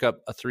go and pick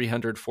up a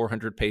 300,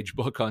 400-page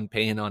book on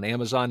pain on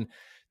Amazon.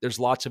 There's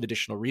lots of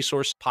additional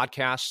resource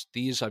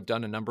podcasts. I've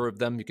done a number of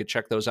them. You could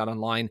check those out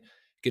online.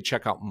 You could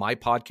check out my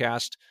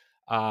podcast.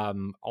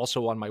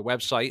 Also on my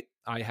website,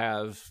 I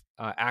have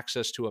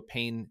access to a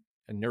pain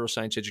and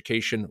neuroscience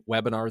education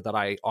webinar that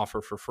I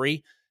offer for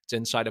free. It's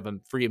inside of a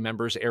free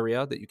members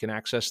area that you can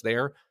access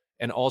there.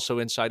 And also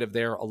inside of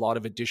there, a lot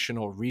of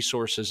additional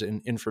resources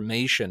and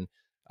information.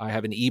 I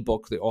have an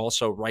ebook that I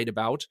also write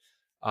about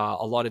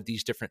a lot of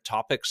these different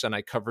topics. And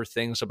I cover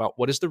things about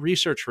what does the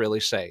research really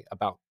say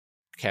about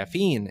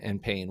caffeine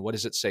and pain? What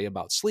does it say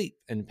about sleep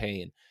and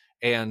pain?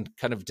 And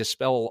kind of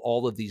dispel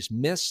all of these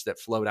myths that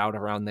float out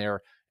around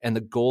there. And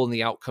the goal and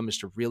the outcome is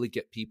to really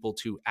get people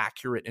to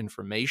accurate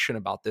information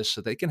about this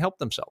so they can help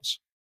themselves.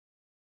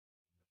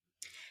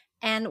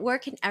 And where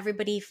can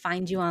everybody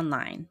find you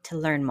online to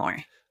learn more?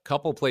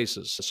 Couple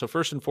places. So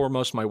first and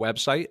foremost, my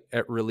website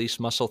at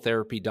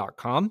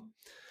releasemuscletherapy.com.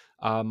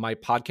 My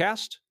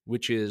podcast,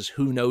 which is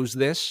Who Knows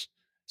This?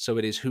 So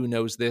it is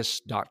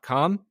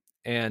whoknowsthis.com.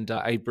 And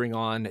I bring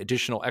on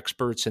additional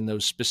experts in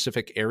those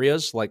specific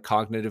areas like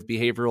cognitive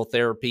behavioral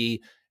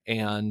therapy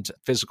and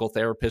physical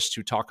therapists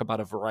who talk about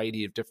a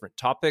variety of different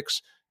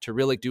topics to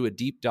really do a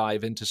deep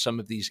dive into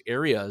some of these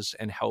areas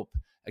and help,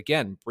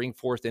 again, bring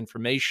forth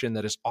information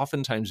that is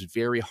oftentimes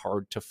very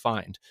hard to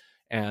find.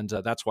 And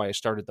that's why I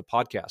started the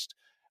podcast.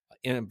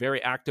 And I'm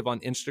very active on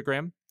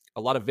Instagram.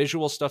 A lot of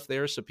visual stuff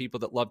there. So people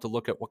that love to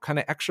look at what kind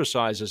of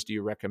exercises do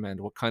you recommend?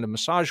 What kind of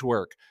massage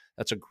work?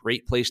 That's a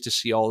great place to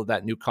see all of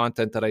that new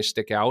content that I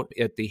stick out.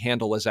 The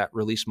handle is at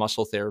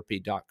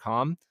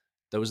releasemuscletherapy.com.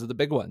 Those are the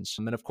big ones.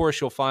 And then, of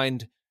course, you'll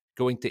find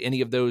going to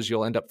any of those,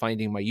 you'll end up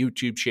finding my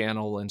YouTube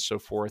channel and so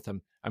forth.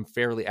 I'm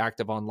fairly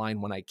active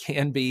online when I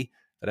can be.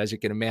 But as you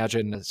can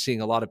imagine,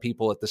 seeing a lot of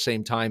people at the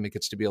same time, it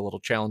gets to be a little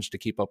challenge to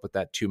keep up with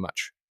that too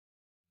much.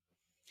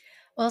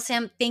 Well,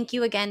 Sam, thank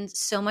you again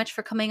so much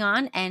for coming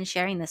on and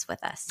sharing this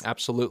with us.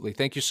 Absolutely.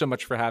 Thank you so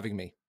much for having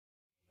me.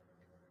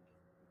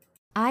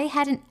 I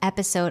had an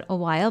episode a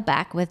while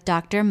back with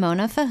Dr.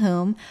 Mona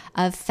Fahum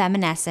of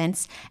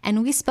Feminescence,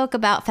 and we spoke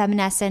about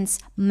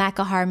Feminescence,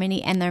 Maca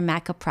Harmony, and their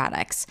Maca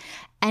products.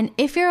 And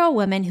if you're a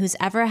woman who's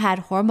ever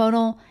had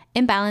hormonal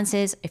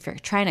imbalances, if you're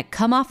trying to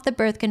come off the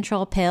birth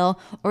control pill,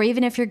 or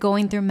even if you're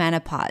going through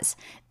menopause,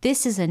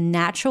 this is a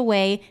natural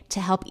way to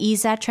help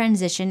ease that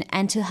transition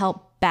and to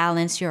help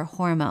balance your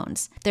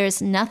hormones.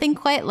 There's nothing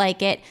quite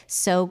like it,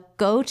 so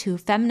go to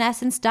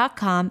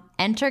feminescence.com,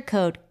 enter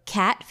code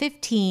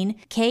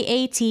CAT15,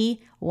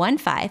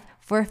 KAT15,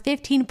 for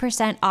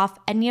 15% off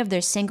any of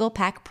their single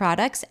pack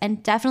products,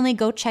 and definitely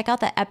go check out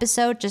the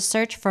episode. Just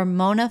search for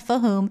Mona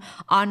Fahum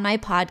on my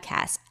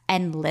podcast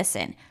and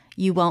listen.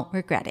 You won't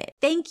regret it.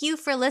 Thank you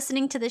for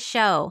listening to the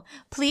show.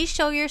 Please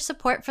show your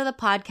support for the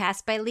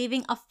podcast by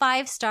leaving a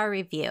 5-star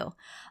review.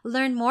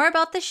 Learn more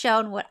about the show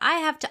and what I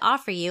have to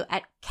offer you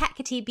at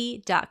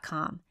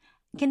catkatb.com.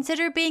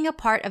 Consider being a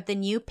part of the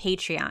new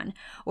Patreon,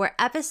 where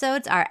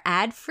episodes are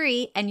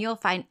ad-free and you'll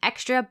find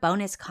extra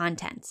bonus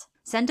content.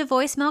 Send a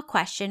voicemail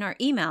question or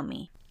email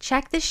me.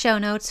 Check the show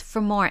notes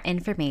for more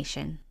information.